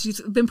whatever, and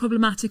she's been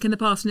problematic in the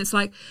past, and it's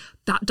like,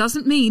 that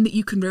doesn't mean that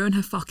you can ruin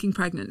her fucking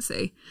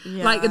pregnancy.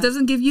 Yeah. Like, it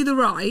doesn't give you the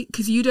right,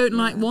 because you don't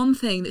like one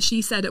thing that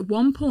she said at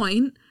one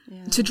point,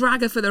 to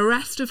drag her for the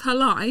rest of her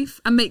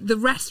life and make the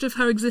rest of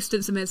her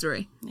existence a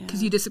misery,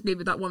 because you disagree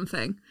with that one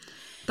thing.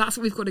 That's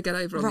what we've got to get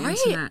over on the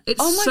internet.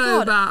 It's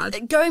so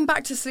bad. Going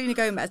back to Selena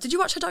Gomez, did you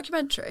watch her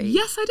documentary?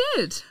 Yes, I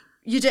did.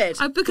 You did?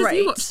 Because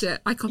you watched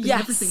it. I copied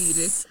everything you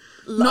do.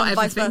 Not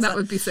everything, that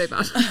would be so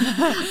bad.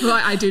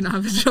 But I do not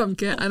have a drum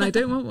kit and I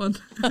don't want one.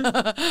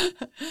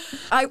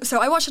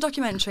 So I watched a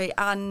documentary,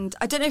 and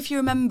I don't know if you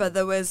remember,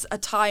 there was a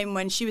time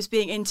when she was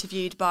being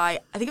interviewed by,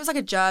 I think it was like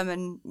a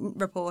German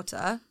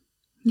reporter.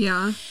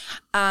 Yeah.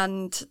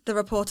 And the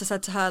reporter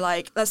said to her,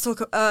 like, let's talk...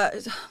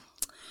 the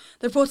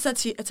reporter said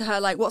to her,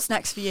 like, what's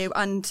next for you?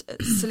 And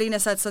Selena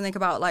said something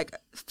about, like,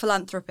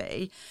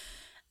 philanthropy.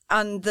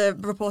 And the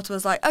reporter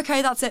was like,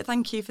 okay, that's it.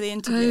 Thank you for the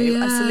interview.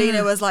 And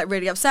Selena was like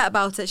really upset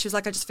about it. She was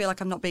like, I just feel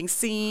like I'm not being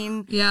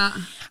seen. Yeah.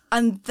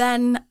 And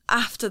then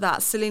after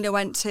that, Selena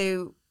went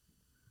to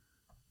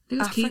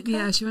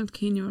Africa. She went to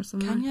Kenya or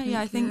something. Kenya,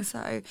 I think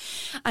so.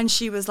 And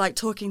she was like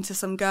talking to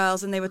some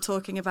girls, and they were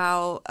talking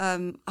about,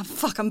 I'm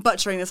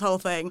butchering this whole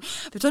thing.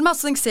 They were talking about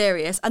something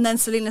serious. And then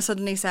Selena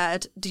suddenly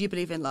said, do you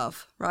believe in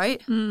love?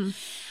 Right? Mm.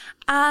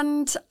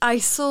 And I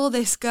saw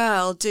this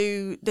girl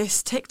do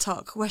this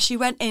TikTok where she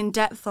went in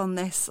depth on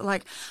this,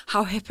 like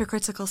how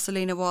hypocritical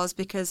Selena was,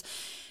 because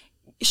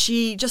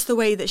just the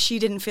way that she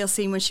didn't feel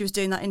seen when she was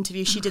doing that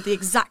interview, she did the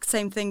exact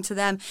same thing to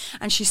them,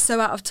 and she's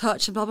so out of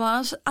touch and blah,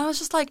 blah. I was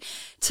just like,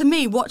 to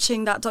me,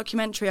 watching that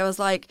documentary, I was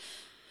like,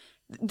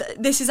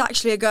 this is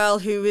actually a girl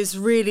who is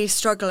really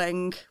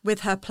struggling with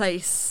her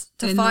place,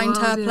 to find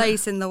her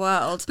place in the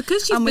world.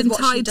 Because she's been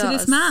tied to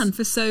this man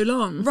for so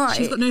long. Right.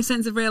 She's got no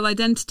sense of real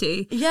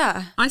identity.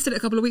 Yeah. I said it a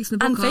couple of weeks in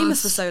the podcast. And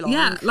famous for so long.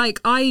 Yeah. Like,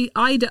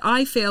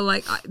 I feel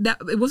like that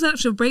it wasn't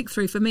actually a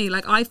breakthrough for me.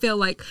 Like, I feel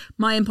like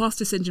my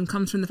imposter syndrome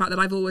comes from the fact that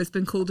I've always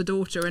been called a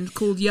daughter and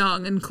called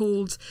young and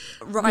called,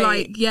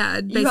 basically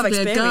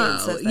a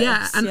girl.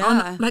 Yeah. And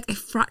on like a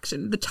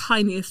fraction, the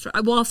tiniest,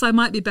 whilst I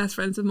might be best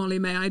friends with Molly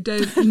May, I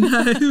don't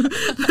know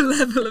the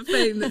level of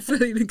fame that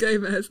Selena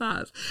Gomez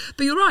has.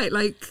 But you're right,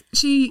 like,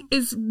 she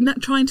is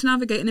trying to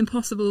navigate an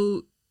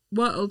impossible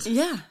world.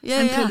 And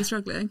clearly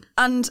struggling.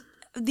 And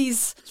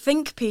these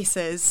think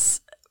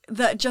pieces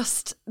that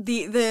just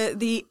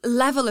the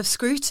level of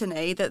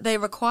scrutiny that they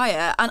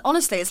require, and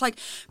honestly, it's like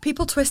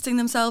people twisting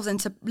themselves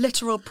into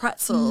literal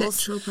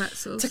pretzels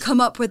to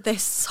come up with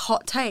this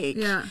hot take.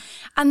 Yeah.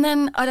 And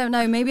then, I don't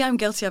know, maybe I'm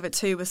guilty of it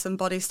too with some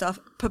body stuff.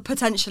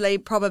 Potentially,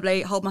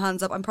 probably, hold my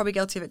hands up, I'm probably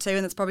guilty of it too,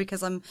 and that's probably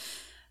because I'm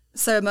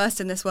so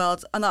immersed in this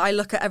world and that I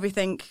look at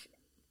everything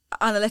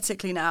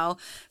analytically now,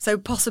 so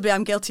possibly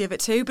I'm guilty of it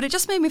too. But it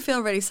just made me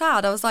feel really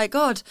sad. I was like,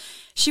 God,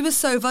 she was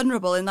so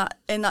vulnerable in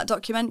that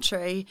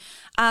documentary,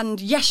 and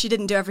yes, she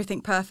didn't do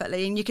everything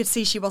perfectly, and you could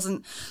see she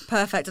wasn't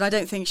perfect, and I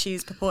don't think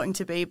she's purporting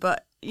to be,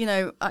 but you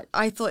know,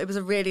 I thought it was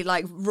a really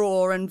like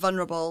raw and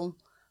vulnerable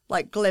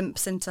like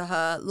glimpse into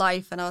her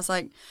life, and I was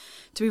like,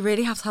 do we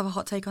really have to have a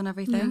hot take on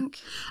everything? Yeah.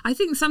 I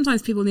think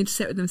sometimes people need to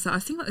sit with themselves. I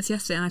was thinking about this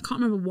yesterday, and I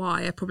can't remember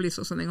why. I probably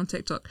saw something on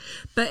TikTok,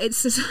 but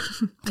it's just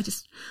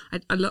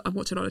I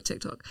watch a lot of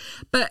TikTok.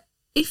 But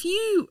if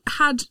you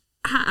had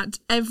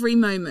every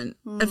moment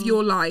of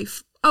your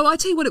life. Oh, I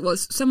tell you what it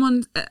was.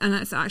 Someone, and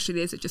that's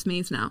actually, is it just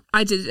me's now?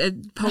 I did a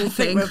poll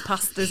thing. I think we're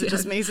past is it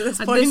just me's at this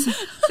point.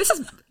 This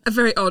is a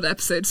very odd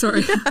episode,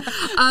 sorry.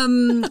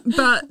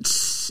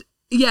 But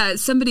yeah,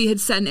 somebody had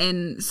sent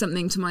in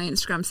something to my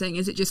Instagram saying,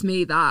 is it just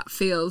me that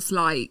feels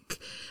like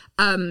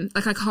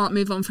I can't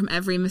move on from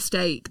every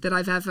mistake that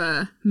I've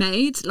ever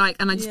made? Like,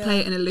 and I just play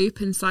it in a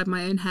loop inside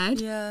my own head.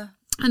 Yeah.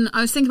 And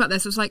I was thinking about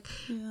this, I was like,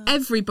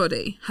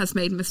 everybody has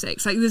made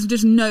mistakes. Like, there's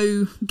just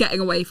no getting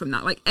away from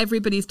that. Like,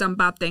 everybody's done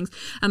bad things.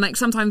 And, like,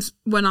 sometimes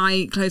when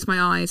I close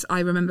my eyes,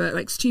 I remember,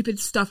 like, stupid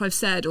stuff I've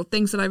said or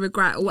things that I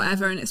regret or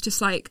whatever. And it's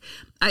just like,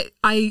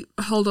 I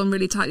hold on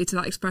really tightly to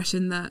that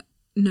expression that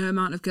no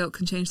amount of guilt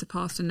can change the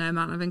past and no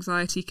amount of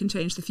anxiety can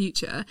change the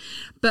future.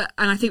 And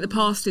I think the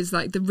past is,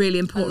 like, the really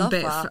important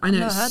bit. I know. I've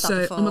never heard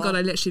that before. Oh, my God,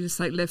 I literally just,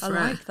 like, live for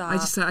I it. like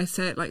that. I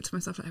say it, like, to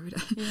myself, like, every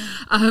day. Yeah,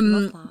 I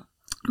love that.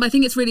 But I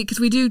think it's really, because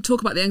we do talk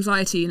about the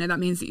anxiety, you know, that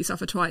means that you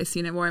suffer twice,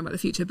 you know, worrying about the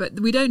future,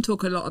 but we don't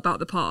talk a lot about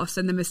the past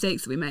and the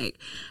mistakes that we make.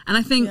 And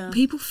I think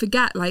people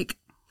forget, like,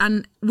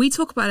 and we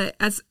talk about it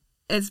as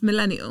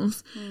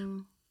millennials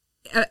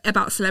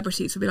about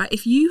celebrities. We'll be like,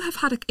 if you've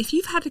had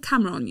a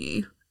camera on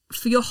you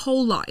for your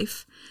whole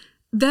life,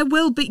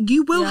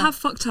 you will have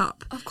fucked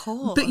up. Of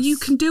course. But you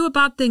can do a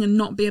bad thing and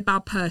not be a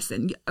bad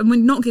person. And we're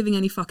not giving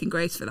any fucking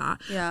grace for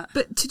that. Yeah.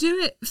 But to do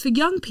it for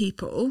young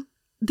people,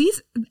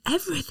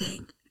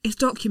 everything is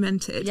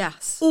documented.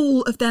 Yes.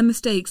 All of their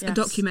mistakes are Yes.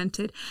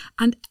 documented.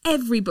 And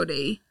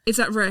everybody is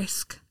at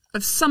risk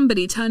of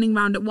somebody turning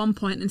around at one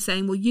point and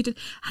saying, well, you did.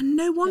 And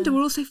no wonder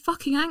we're all so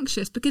fucking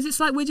anxious, because it's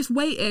like we're just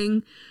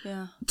waiting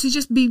to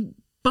just be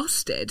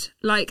busted.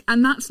 Like,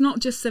 and that's not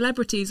just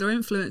celebrities or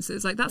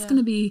influencers. Like, that's going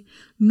to be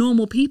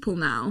normal people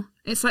now.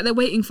 It's like they're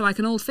waiting for like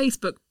an old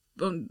Facebook.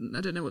 I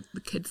don't know what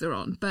the kids are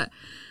on, but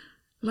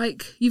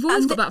like, you've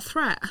always got that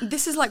threat.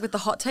 This is like with the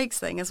hot takes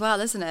thing as well,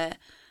 isn't it?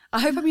 I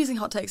hope I'm using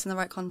hot takes in the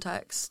right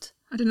context.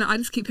 I don't know. I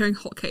just keep hearing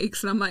hot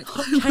cakes, and I'm like,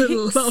 I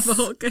cakes. love a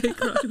hot cake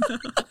right now.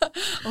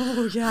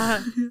 Oh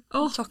yeah.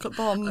 Oh, chocolate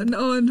bomb.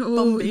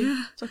 Bombi.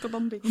 Yeah. Chocolate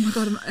bombi. Oh my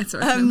god,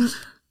 sorry.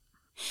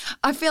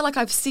 I feel like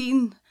I've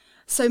seen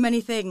so many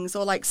things,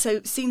 or like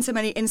seen so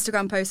many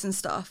Instagram posts and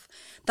stuff,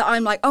 that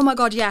I'm like, oh my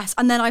god, yes.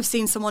 And then I've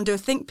seen someone do a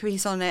think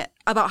piece on it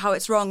about how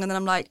it's wrong, and then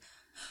I'm like,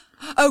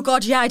 oh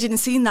god, yeah, I didn't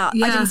see that.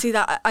 Yeah. I didn't see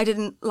that. I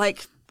didn't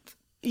like.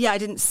 Yeah, I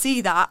didn't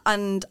see that,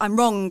 and I'm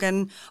wrong,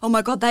 and oh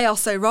my god, they are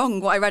so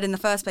wrong. What I read in the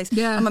first place.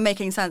 Yeah. Am I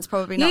making sense?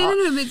 Probably not. Yeah,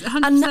 no,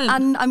 100%.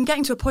 And I'm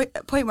getting to a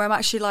point where I'm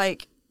actually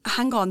like,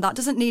 hang on, that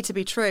doesn't need to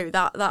be true.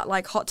 That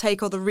like hot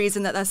take, or the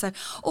reason that they're so,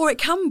 or it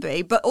can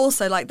be, but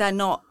also like they're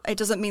not. It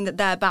doesn't mean that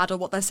they're bad or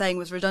what they're saying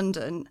was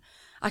redundant.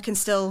 I can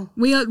still.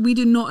 We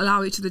do not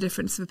allow each other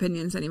difference of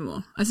opinions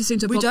anymore. I was listening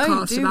to a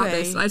podcast about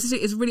this.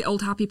 It's a really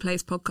old Happy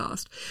Place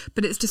podcast,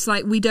 but it's just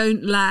like, we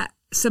don't let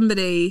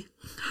somebody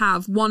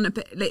have one.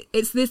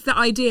 It's the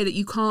idea that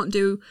you can't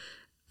do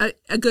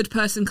a good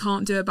person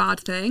can't do a bad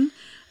thing,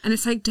 and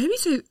it's like, don't be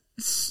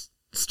so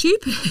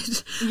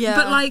stupid. Yeah.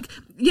 But like,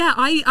 yeah,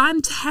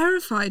 I'm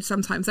terrified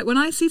sometimes. Like when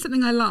I see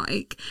something I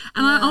like,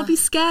 and I'll be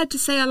scared to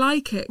say I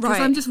like it, because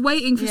Right. I'm just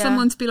waiting for Yeah.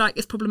 someone to be like,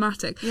 it's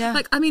problematic. Yeah.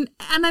 Like, I mean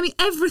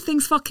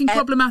everything's fucking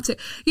problematic.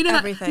 You know, that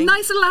everything.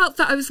 nice little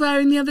outfit I was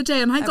wearing the other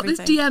day, and I got this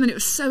Everything. DM, and it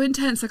was so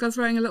intense. Like I was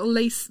wearing a little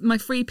lace, my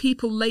Free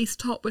People lace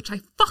top, which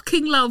I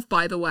fucking love,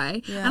 by the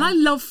way. Yeah. And I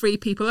love Free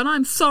People, and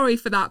I'm sorry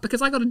for that,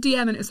 because I got a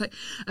DM and it's like,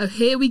 oh,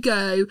 here we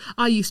go.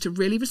 I used to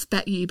really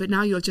respect you, but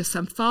now you're just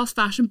some fast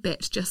fashion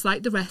bitch, just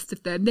like the rest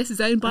of them. This is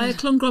owned by a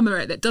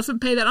conglomerate that doesn't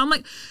pay that. I'm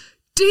like,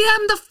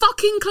 DM the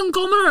fucking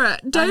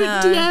conglomerate. Don't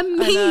DM I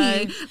me.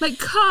 know. Like,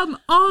 come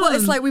on. Well,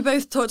 it's like we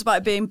both talked about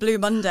it being Blue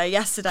Monday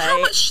yesterday. how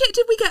much shit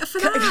did we get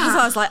for that? Because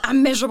I was like,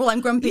 I'm miserable,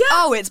 I'm grumpy. Yeah.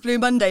 Oh, it's Blue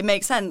Monday,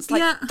 makes sense.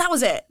 Like, Yeah. that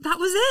was it. That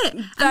was it.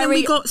 And then we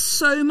Very got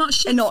so much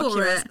shit for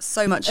Innocuous. it.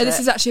 So much And this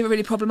shit. is actually a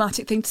really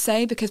problematic thing to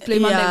say, because Blue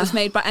Monday Yeah. was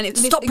made by... and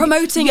it's Stop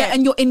promoting it.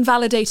 And you're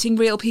invalidating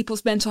real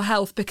people's mental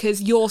health,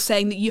 because you're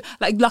saying that you...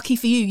 Like, lucky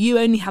for you, you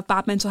only have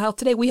bad mental health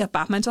today. We have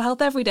bad mental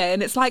health every day.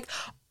 And it's like,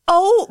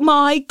 oh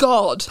my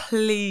God.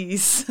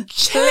 Please.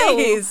 Chill.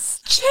 Please.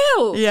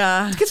 Chill.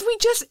 Yeah. Because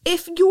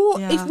if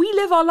we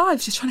live our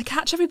lives just trying to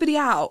catch everybody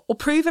out, or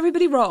prove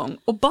everybody wrong,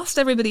 or bust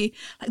everybody,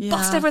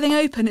 bust everything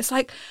open, it's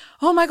like,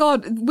 oh my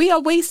God, we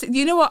are wasting.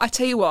 You know what? I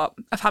tell you what,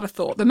 I've had a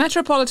thought. The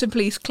Metropolitan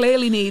Police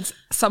clearly needs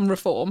some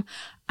reform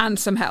and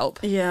some help.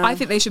 Yeah. I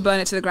think they should burn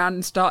it to the ground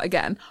and start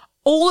again.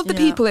 All of the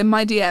people in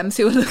my DMs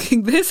who are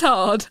looking this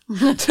hard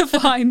to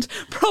find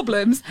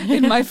problems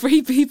in my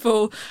Free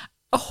People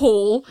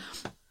haul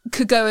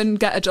could go and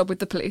get a job with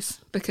the police,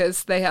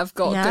 because they have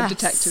got good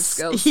detective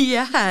skills.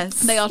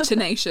 Yes. They are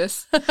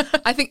tenacious.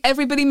 I think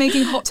everybody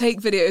making hot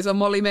take videos on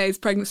Molly May's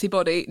pregnancy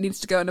body needs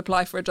to go and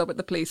apply for a job at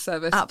the police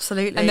service.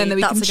 Absolutely. And then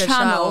we That's can a good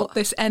channel shout.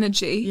 this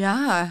energy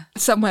Yeah.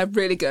 somewhere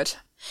really good.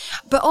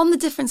 But on the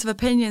difference of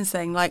opinions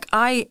thing, like,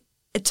 I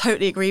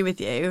totally agree with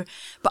you,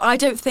 but I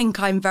don't think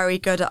I'm very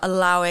good at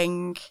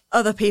allowing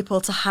other people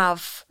to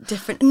have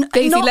different...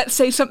 Daisy, not- let's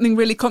say something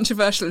really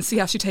controversial and see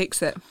how she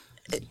takes it.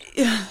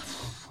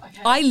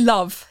 I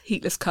love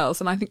heatless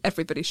curls, and I think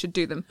everybody should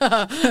do them.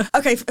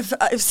 Okay,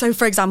 so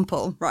for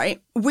example,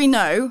 right, we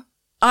know,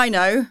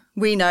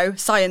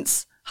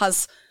 science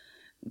has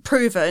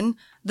proven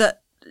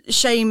that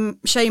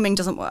shaming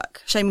doesn't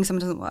work. Shaming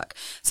someone doesn't work.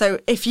 So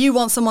if you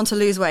want someone to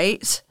lose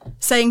weight,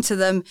 saying to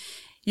them,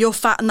 you're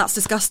fat and that's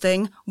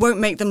disgusting, won't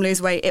make them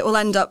lose weight. It will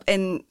end up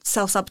in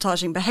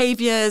self-sabotaging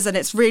behaviours, and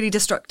it's really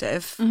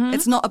destructive. Mm-hmm.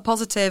 It's not a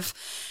positive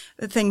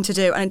thing to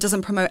do, and it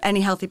doesn't promote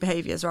any healthy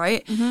behaviours,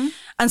 right? Mm-hmm.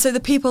 And so the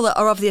people that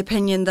are of the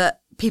opinion that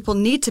people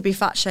need to be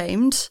fat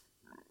shamed,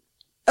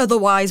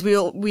 otherwise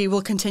we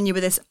will continue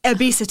with this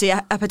obesity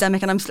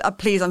epidemic, and I'm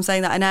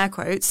saying that in air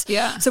quotes.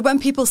 Yeah. So when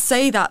people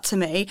say that to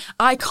me,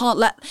 I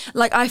can't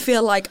I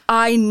feel like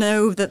I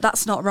know that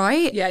that's not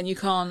right. Yeah, and you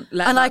can't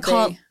let And that I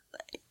can't-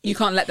 You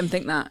can't let them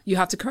think that. You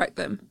have to correct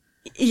them.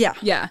 Yeah.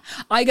 Yeah.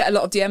 I get a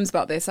lot of DMs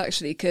about this,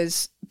 actually,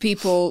 because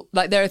people,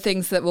 like, there are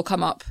things that will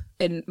come up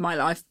in my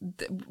life,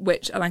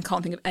 and I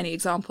can't think of any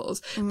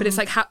examples, but it's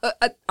like,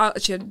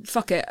 actually,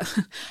 fuck it,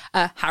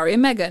 Harry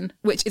and Meghan,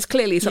 which is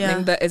clearly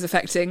something that is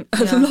affecting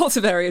lots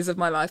of areas of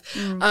my life.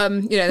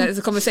 That is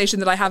a conversation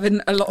that I have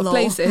in a lot of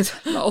places.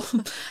 Lol.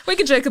 We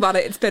can joke about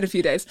it. It's been a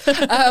few days.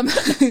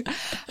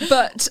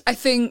 But I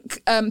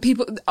think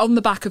people, on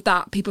the back of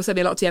that, people send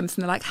me a lot of DMs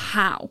and they're like,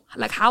 how?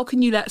 Like, how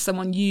can you let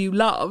someone you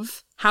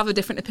love have a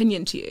different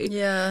opinion to you?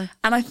 Yeah.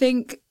 And I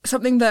think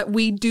something that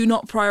we do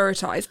not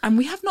prioritise, and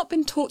we have not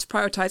been taught to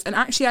prioritise, and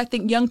actually I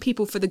think young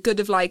people, for the good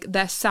of like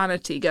their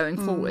sanity going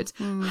forward,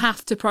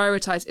 have to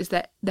prioritise is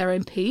their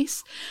own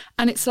peace.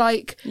 And it's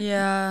like,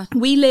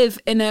 we live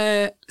in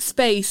a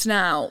space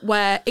now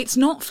where it's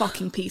not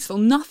fucking peaceful.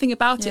 Nothing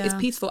about it is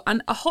peaceful.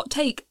 And a hot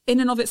take in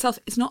and of itself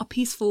is not a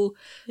peaceful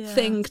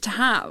thing to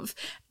have.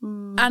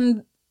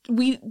 And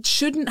we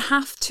shouldn't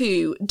have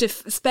to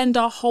spend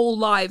our whole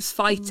lives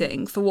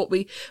fighting for what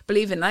we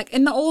believe in. Like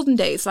in the olden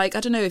days, like,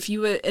 I don't know, if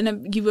you were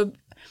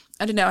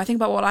I don't know, I think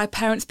about what our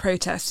parents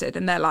protested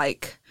and they're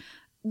like,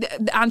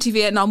 the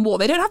anti-Vietnam War.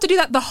 They don't have to do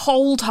that the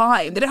whole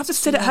time. They don't have to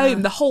sit at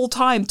home the whole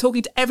time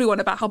talking to everyone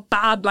about how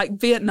bad like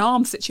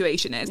Vietnam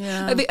situation is.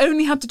 Like, they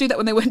only had to do that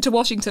when they went to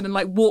Washington and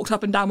like walked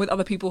up and down with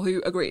other people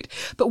who agreed.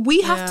 But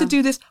we have to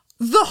do this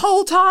the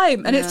whole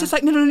time. And it's just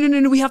like, no,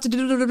 we have to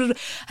do it.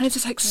 And it's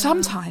just like,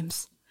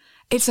 sometimes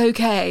it's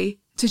okay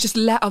to just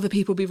let other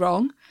people be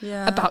wrong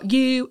about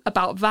you,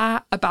 about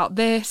that, about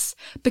this,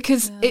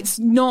 because it's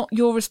not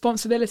your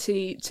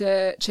responsibility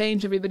to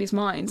change everybody's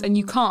minds, and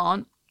you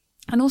can't.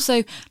 And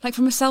also, like,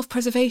 from a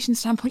self-preservation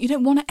standpoint, you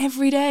don't want to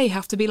every day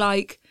have to be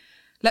like,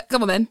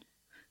 come on then,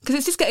 because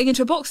it's just getting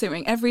into a boxing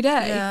ring every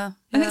day,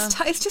 and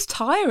it's just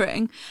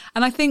tiring.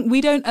 And I think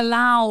we don't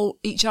allow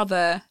each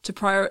other to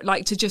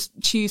to just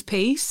choose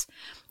peace.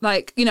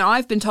 Like, you know,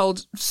 I've been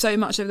told so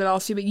much over the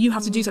last few weeks, you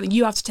have to do something,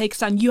 you have to take a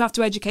stand, you have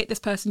to educate this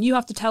person, you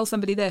have to tell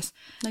somebody this.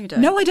 No, you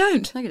don't. No, I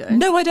don't. No, you don't.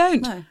 No, I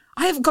don't. No.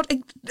 I have got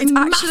a It's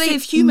massive actually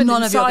human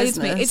none of your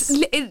inside me.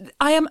 business.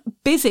 I am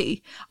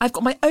busy. I've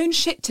got my own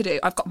shit to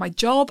do. I've got my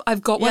job.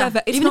 I've got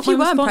whatever. It's Even not if you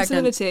my weren't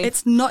responsibility.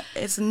 pregnant,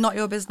 it's not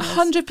your business.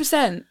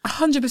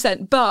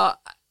 100%. But,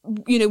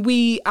 you know,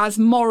 we as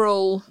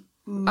moral...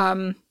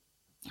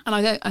 and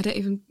I don't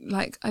even,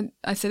 like,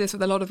 I say this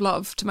with a lot of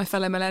love to my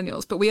fellow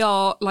millennials, but we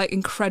are, like,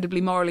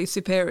 incredibly morally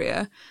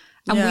superior.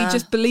 And we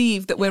just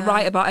believe that we're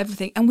right about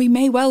everything. And we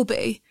may well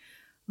be,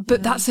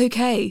 but that's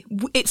okay.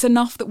 It's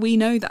enough that we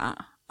know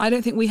that. I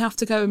don't think we have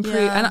to go and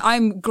prove. And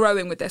I'm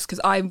growing with this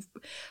because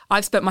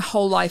I've spent my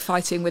whole life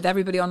fighting with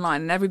everybody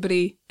online and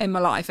everybody in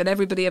my life and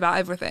everybody about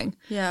everything.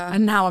 Yeah.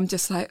 And now I'm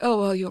just like, oh,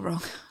 well, you're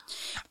wrong.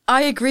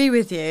 I agree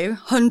with you,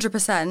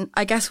 100%.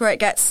 I guess where it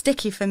gets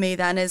sticky for me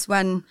then is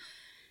when...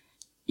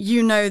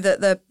 you know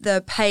that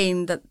the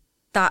pain that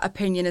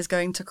opinion is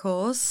going to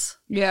cause.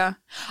 Yeah.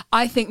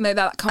 I think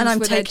that comes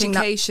with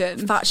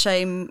education. That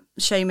fat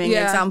shaming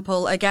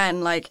example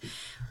again, like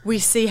we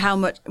see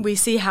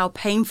how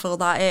painful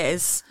that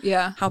is.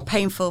 Yeah. How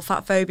painful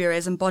fat phobia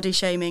is and body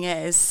shaming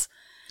is.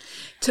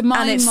 To my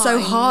mind. And it's so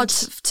hard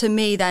to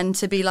me then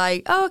to be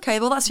like, oh, okay,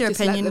 well that's your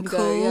opinion.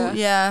 Cool.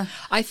 Yeah.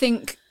 I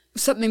think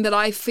something that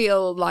I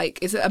feel like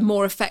is a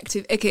more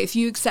effective, okay, if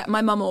you accept,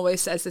 my mum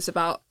always says this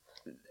about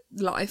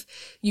life,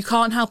 you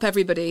can't help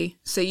everybody,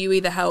 so you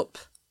either help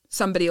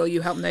somebody or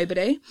you help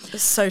nobody.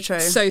 It's so true.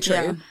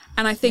 Yeah.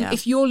 And I think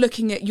if you're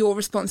looking at your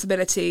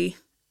responsibility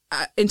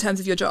in terms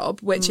of your job,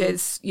 which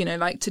is, you know,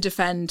 like to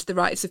defend the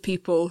rights of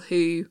people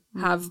who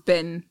have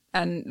been,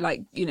 and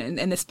like, you know,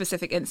 in this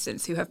specific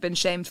instance, who have been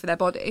shamed for their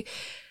body,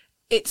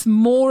 it's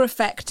more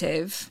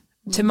effective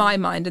to my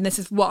mind, and this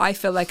is what I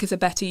feel like is a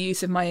better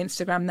use of my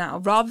Instagram now,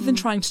 rather than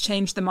trying to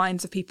change the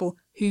minds of people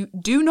who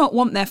do not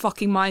want their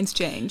fucking minds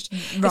changed.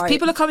 Right. If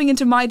people are coming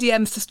into my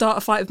DMs to start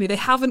a fight with me, they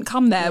haven't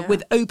come there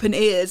with open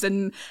ears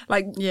and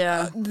like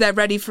they're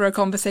ready for a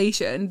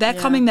conversation. They're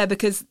coming there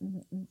because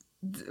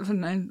I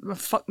don't know,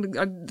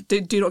 I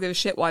do not give a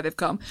shit why they've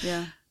come.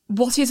 Yeah.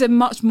 What is a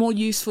much more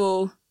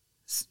useful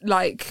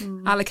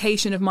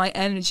allocation of my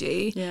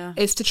energy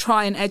is to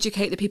try and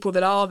educate the people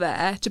that are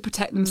there to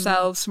protect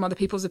themselves from other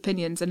people's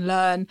opinions and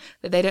learn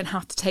that they don't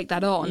have to take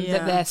that on,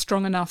 that they're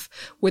strong enough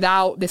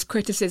without this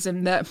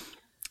criticism that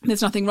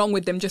there's nothing wrong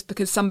with them just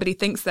because somebody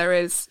thinks there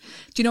is.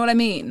 Do you know what I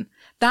mean?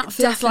 That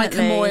feels like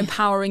a more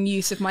empowering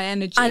use of my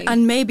energy.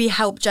 And maybe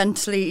help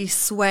gently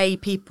sway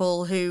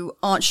people who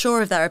aren't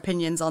sure of their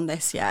opinions on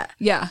this yet.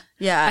 Yeah.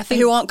 Yeah. I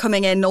think, who aren't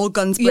coming in all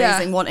guns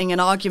blazing wanting an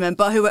argument,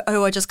 but who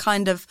are just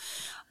kind of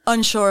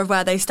unsure of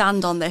where they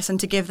stand on this, and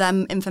to give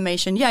them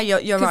information. Yeah,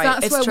 you're right.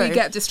 That's it's where true. we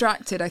get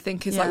distracted, I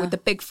think, is like with the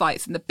big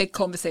fights and the big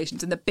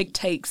conversations and the big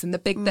takes and the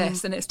big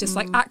this. And it's just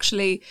like,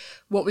 actually,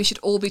 what we should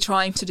all be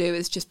trying to do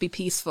is just be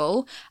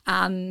peaceful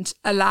and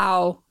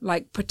allow,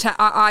 like, protect.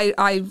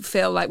 I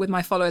feel like with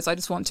my followers, I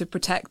just want to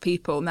protect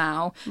people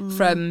now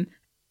from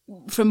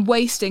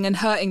wasting and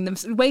hurting them,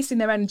 wasting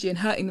their energy and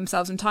hurting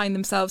themselves and tying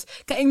themselves,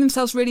 getting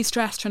themselves really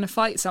stressed trying to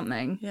fight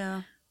something.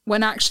 Yeah.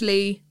 When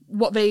actually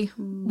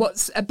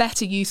what's a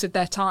better use of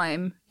their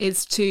time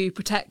is to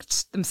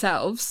protect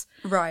themselves.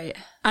 Right.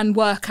 And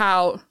work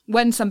out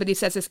when somebody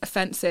says it's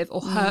offensive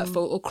or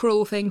hurtful or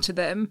cruel thing to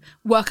them,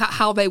 work out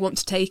how they want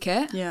to take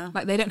it. Yeah.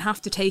 Like, they don't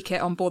have to take it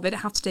on board. They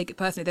don't have to take it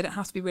personally. They don't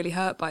have to be really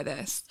hurt by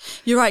this.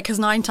 You're right, because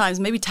 9 times,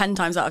 maybe 10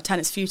 times out of 10,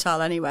 it's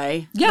futile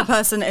anyway. Yeah. The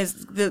person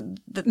is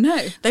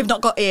No. They've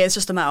not got ears,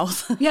 just a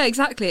mouth. Yeah,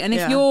 exactly. And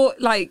if Yeah. you're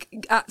like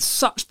at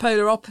such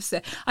polar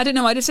opposite, I don't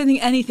know, I just don't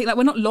think anything, like,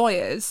 we're not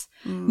lawyers.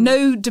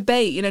 No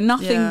debate, you know,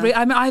 nothing. Yeah.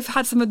 I mean, I've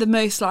had some of the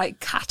most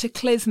like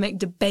cataclysmic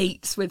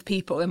debates with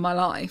people in my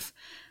life.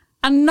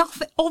 And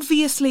nothing,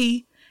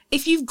 obviously,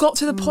 if you've got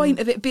to the point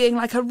of it being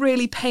like a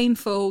really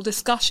painful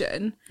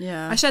discussion.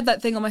 Yeah. I shared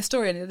that thing on my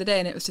story the other day,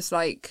 and it was just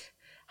like,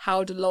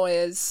 how do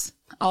lawyers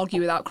argue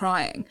without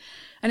crying?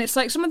 And it's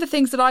like some of the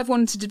things that I've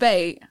wanted to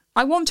debate,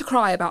 I want to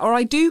cry about, or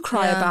I do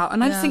cry Yeah, about.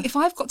 And I just yeah. think if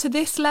I've got to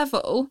this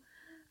level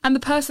and the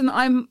person that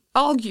I'm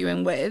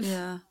arguing with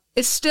Yeah.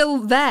 is still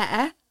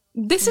there,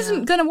 this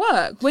isn't going to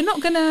work. We're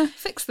not going to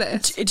fix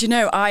this. Do you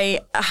know, I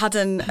had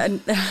an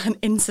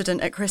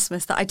incident at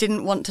Christmas that I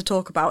didn't want to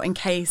talk about in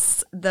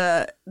case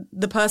the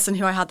person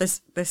who I had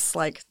this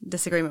like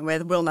disagreement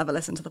with will never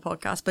listen to the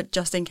podcast, but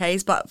just in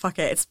case. But fuck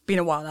it, it's been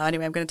a while now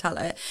anyway, I'm going to tell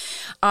it.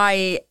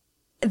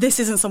 This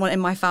isn't someone in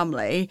my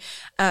family,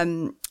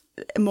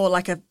 more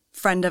like a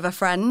friend of a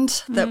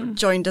friend that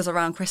joined us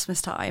around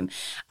Christmas time.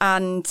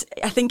 And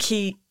I think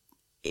he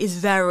is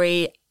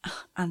very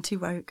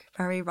anti-woke,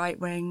 very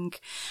right-wing,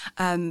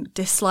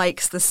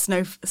 dislikes the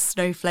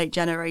snowflake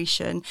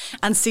generation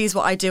and sees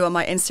what I do on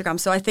my Instagram.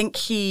 So I think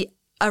he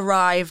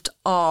arrived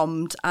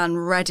armed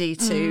and ready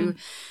to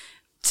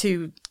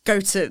go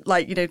to,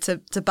 like, you know,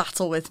 to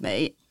battle with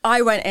me.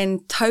 I went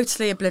in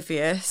totally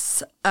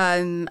oblivious,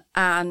 and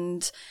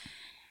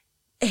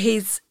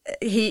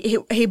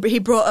he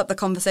brought up the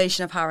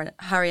conversation of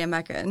Harry and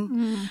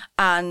Meghan,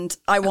 and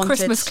I wanted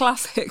Christmas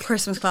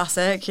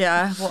classic,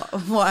 yeah.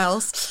 What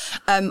else?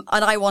 And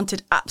I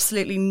wanted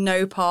absolutely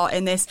no part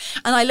in this.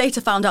 And I later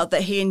found out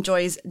that he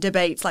enjoys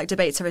debates. Like,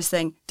 debates are his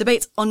thing.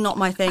 Debates are not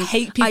my thing. I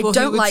hate people. I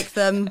don't like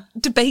them.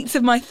 Debates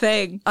are my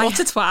thing. What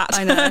a twat!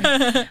 I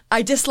know.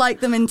 I dislike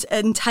them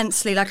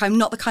intensely. Like, I'm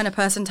not the kind of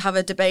person to have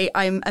a debate.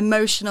 I'm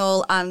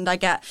emotional and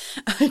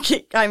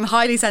I'm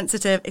highly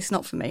sensitive. It's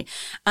not for me.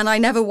 And I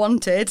never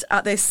wanted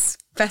at this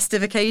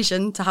festive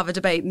occasion to have a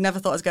debate. Never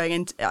thought I was going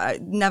into. I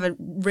never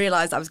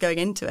realised I was going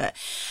into it,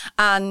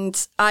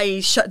 and I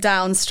shut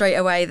down straight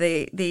away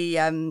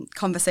the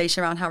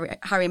conversation around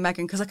Harry and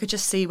Meghan because I could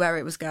just see where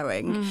it was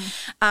going.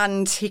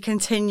 And he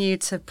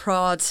continued to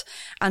prod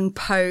and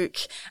poke,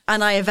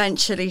 and I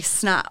eventually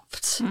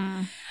snapped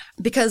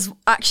because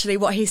actually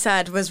what he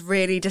said was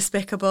really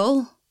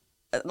despicable.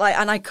 Like,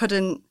 and I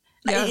couldn't.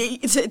 Yeah.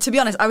 To be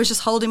honest, I was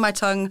just holding my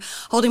tongue,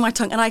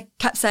 and I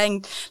kept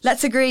saying,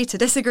 let's agree to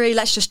disagree,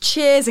 let's just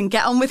cheers and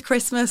get on with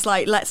Christmas,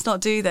 like, let's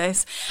not do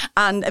this.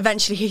 And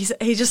eventually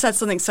he just said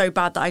something so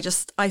bad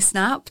that I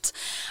snapped.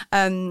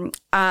 And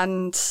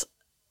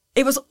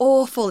it was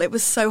awful. It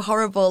was so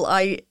horrible.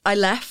 I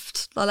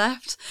left.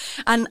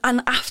 And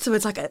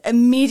afterwards, like,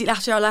 immediately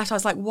after I left, I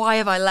was like, why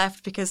have I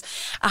left? Because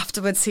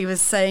afterwards he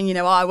was saying, you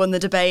know, I won the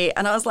debate.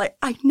 And I was like,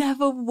 I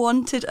never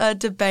wanted a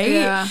debate.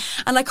 Yeah.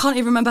 And I can't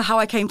even remember how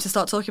I came to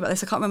start talking about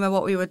this. I can't remember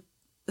what we were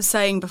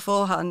saying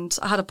beforehand.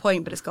 I had a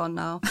point, but it's gone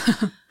now.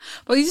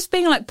 Well, he's just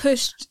being like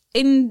pushed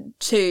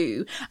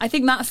into. I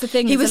think that's the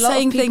thing. He was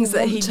saying things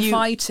that he to knew.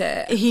 Fight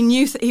it. He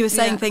knew he was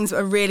saying Yeah. things that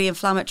were really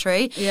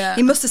inflammatory. Yeah.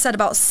 He must have said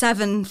about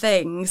 7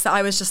 things that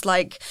I was just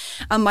like,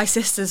 and my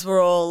sisters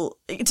were all.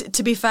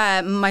 To be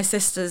fair, my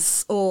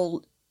sisters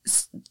all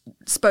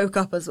spoke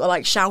up as well,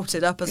 like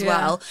shouted up as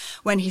well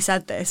when he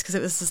said this, because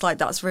it was just like,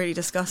 that's really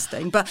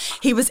disgusting. But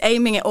he was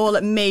aiming it all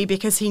at me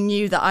because he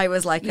knew that I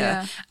was like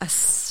a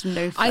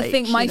snowflake. I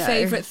think my you know?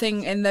 favourite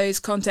thing in those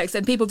contexts,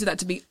 and people do that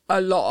to me a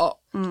lot,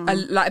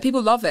 like,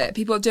 people love it,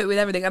 people do it with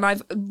everything, and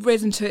I've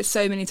risen to it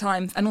so many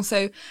times. And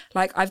also,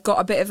 like, I've got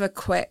a bit of a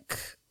quick,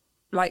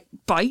 like,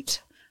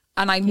 bite.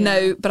 And I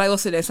know, but I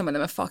also know some of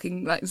them are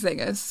fucking like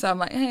zingers. So I'm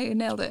like, hey,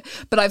 nailed it.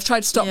 But I've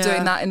tried to stop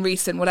doing that in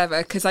recent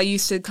whatever, because I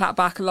used to clap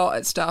back a lot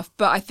at stuff.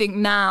 But I think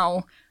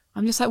now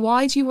I'm just like,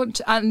 why do you want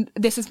to? And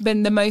this has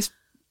been the most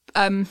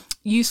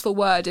useful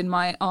word in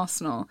my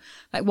arsenal.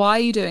 Like, why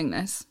are you doing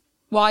this?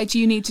 Why do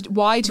you need to?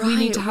 Why do we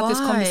need to have this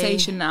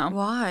conversation now?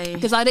 Why?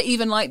 Because I don't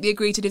even like the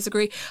agree to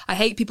disagree. I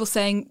hate people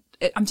saying,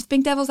 I'm just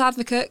being devil's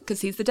advocate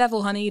because he's the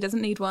devil, honey. He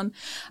doesn't need one.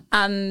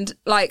 And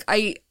like,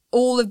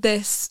 all of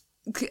this.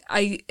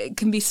 It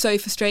can be so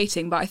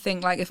frustrating, but I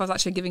think, like, if I was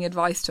actually giving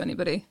advice to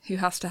anybody who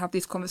has to have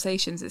these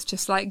conversations, it's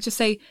just like, just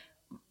say,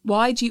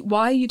 why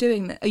are you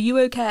doing this? Are you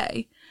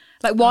okay?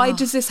 Like, why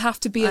does this have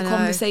to be a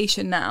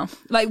conversation now?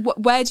 Like,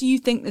 where do you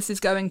think this is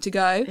going to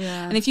go?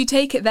 Yeah. And if you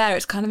take it there,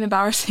 it's kind of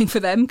embarrassing for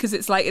them, because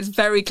it's like, it's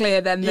very clear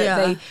then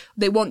that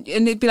they want,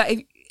 and it'd be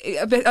like,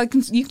 you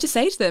can just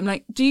say to them,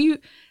 like, do you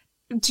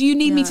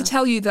need me to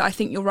tell you that I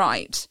think you're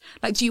right?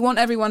 Like, do you want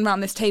everyone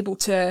around this table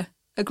to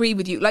agree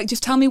with you. Like,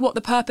 just tell me what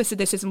the purpose of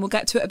this is and we'll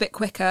get to it a bit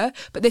quicker,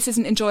 but this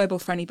isn't enjoyable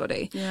for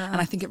anybody. And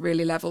I think it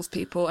really levels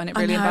people and it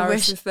really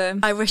embarrasses them.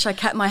 I wish I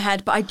kept my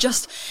head, but I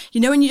just,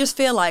 when you just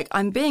feel like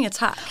I'm being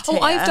attacked here,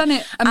 I've done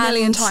it a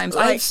million times.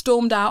 like, I have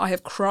stormed out, I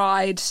have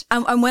cried.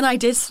 And when I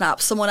did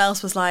snap, someone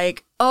else was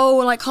like,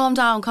 oh, like, calm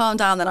down.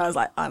 Then I was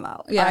like, I'm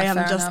out. Yeah, I am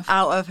fair just enough.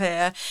 out of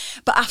here.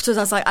 But afterwards,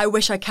 I was like, I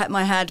wish I kept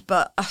my head,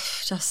 but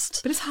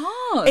But it's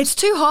hard. It's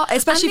too hard,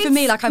 especially And for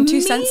me. it's Like, I'm too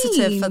mean.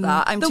 sensitive for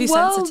that. I'm too The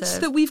world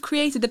sensitive. that we've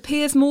created, the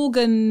Piers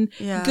Morgan,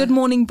 Good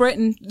Morning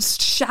Britain,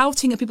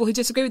 shouting at people who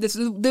disagree with this,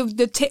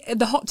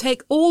 the hot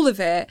take, all of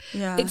it.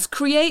 Yeah. It's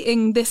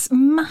creating this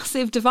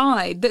massive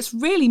divide that's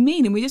really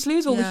mean, and we just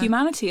lose all the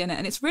humanity in it,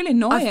 and it's really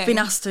annoying. I've been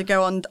asked to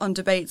go on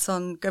debates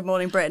on Good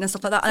Morning Britain and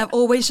stuff like that, and I've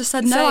always just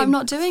said, no, Same. I'm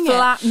not doing it.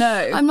 Flat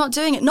no. I'm not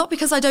doing it. Not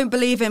because I don't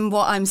believe in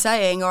what I'm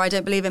saying or I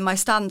don't believe in my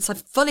stance. I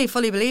fully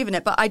believe in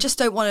it, but I just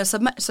don't want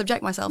to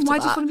subject myself to I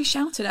that. just want to be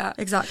shouted at.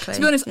 Exactly. To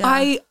be honest,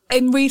 Yeah.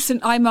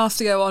 I'm asked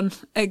to go on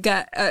and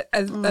get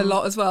a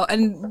lot as well.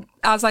 And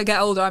as I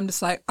get older, I'm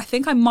just like, I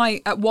think I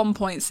might at one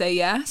point say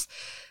yes,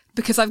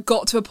 because I've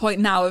got to a point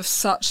now of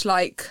such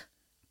like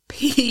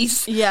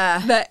peace.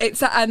 Yeah. That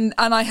it's and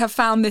I have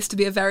found this to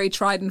be a very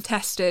tried and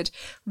tested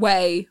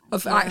way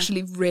of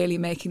actually really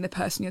making the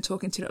person you're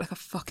talking to look like a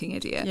fucking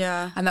idiot.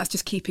 Yeah. And that's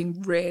just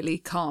keeping really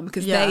calm,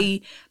 because Yeah.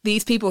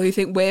 these people who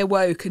think we're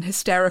woke and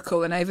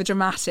hysterical and over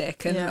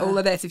dramatic and all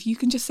of this, if you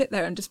can just sit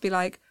there and just be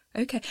like,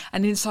 okay,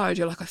 and inside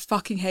you're like, I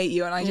fucking hate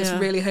you, and I just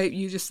really hope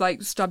you just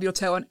like stub your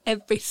toe on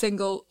every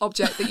single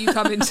object that you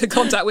come into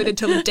contact with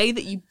until the day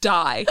that you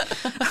die.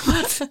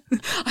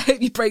 I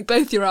hope you break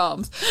both your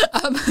arms.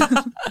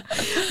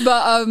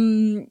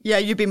 Yeah,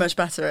 you'd be much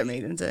better at me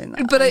than doing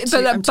that. But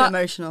I'm too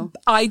emotional.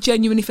 I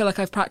genuinely feel like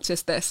I've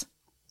practiced this.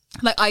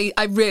 Like I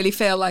really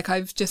feel like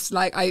I've just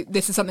like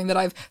this is something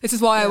that this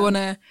is why I want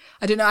to,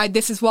 I don't know,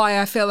 this is why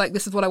I feel like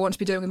this is what I want to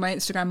be doing with my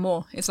Instagram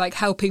more. It's like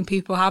helping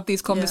people have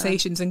these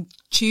conversations and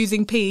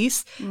choosing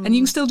peace, and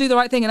you can still do the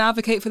right thing and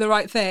advocate for the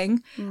right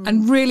thing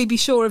and really be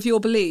sure of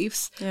your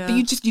beliefs. Yeah.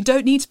 But you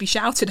don't need to be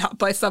shouted at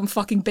by some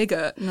fucking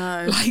bigot.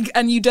 No. Like,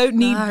 and you don't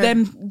need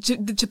them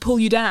to pull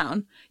you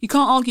down. You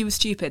can't argue with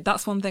stupid.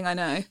 That's one thing I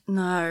know.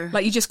 No.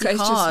 Like it's just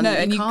can't. no, You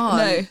and can't.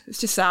 no,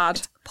 it's just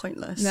sad.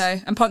 Pointless. No,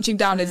 and punching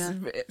down is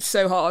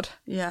so hard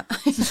Yeah.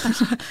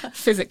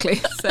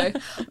 physically. So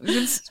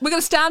we're going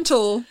to stand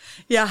tall.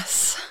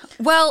 Yes.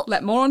 Well,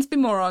 Let morons be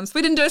morons.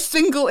 We didn't do a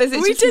single. Is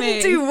it we just didn't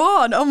me? do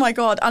one. Oh my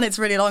God. And it's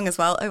really long as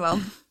well. Oh well.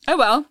 Oh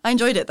well. I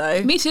enjoyed it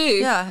though. Me too.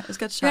 Yeah, it was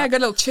good to chat. Yeah,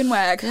 good little chin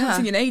wag. I Yeah. haven't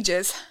seen you in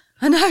ages.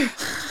 I know.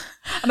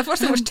 And I've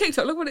watched so much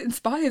TikTok. Look what it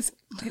inspires.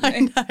 I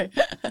know.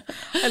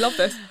 I love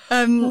this.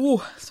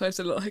 Ooh, sorry, it's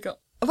a little hiccup.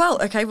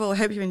 Well, okay. Well, I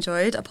hope you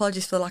enjoyed.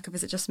 Apologies for the lack of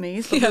Is It Just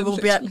Me? But Yeah, we will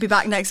be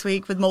back next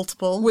week with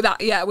multiple. With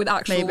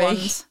actual Maybe.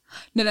 ones.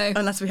 No.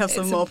 Unless we have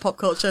some It's more pop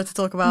culture to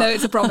talk about. No,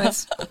 it's a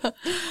promise.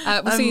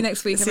 We'll see you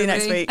next week. see you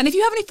next everybody. week. And if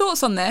you have any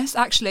thoughts on this,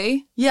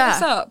 actually, Yeah. hit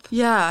us up.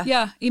 Yeah.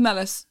 Yeah, email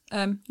us.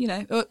 No,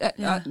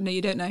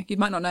 you don't know. You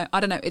might not know. I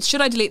don't know. It's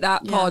should I delete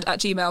that pod at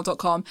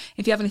gmail.com.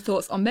 If you have any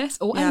thoughts on this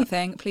or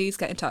anything, please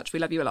get in touch. We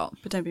love you a lot.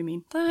 But don't be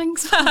mean.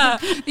 Thanks.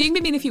 You can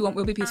be mean if you want.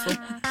 We'll be peaceful.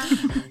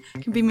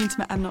 You can be mean to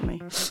me. I'm not me.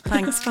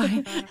 Thanks.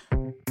 Bye.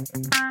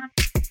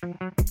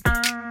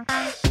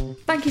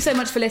 Thank you so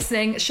much for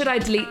listening. Should I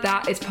Delete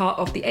That is part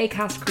of the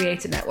Acast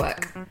Creator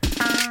Network.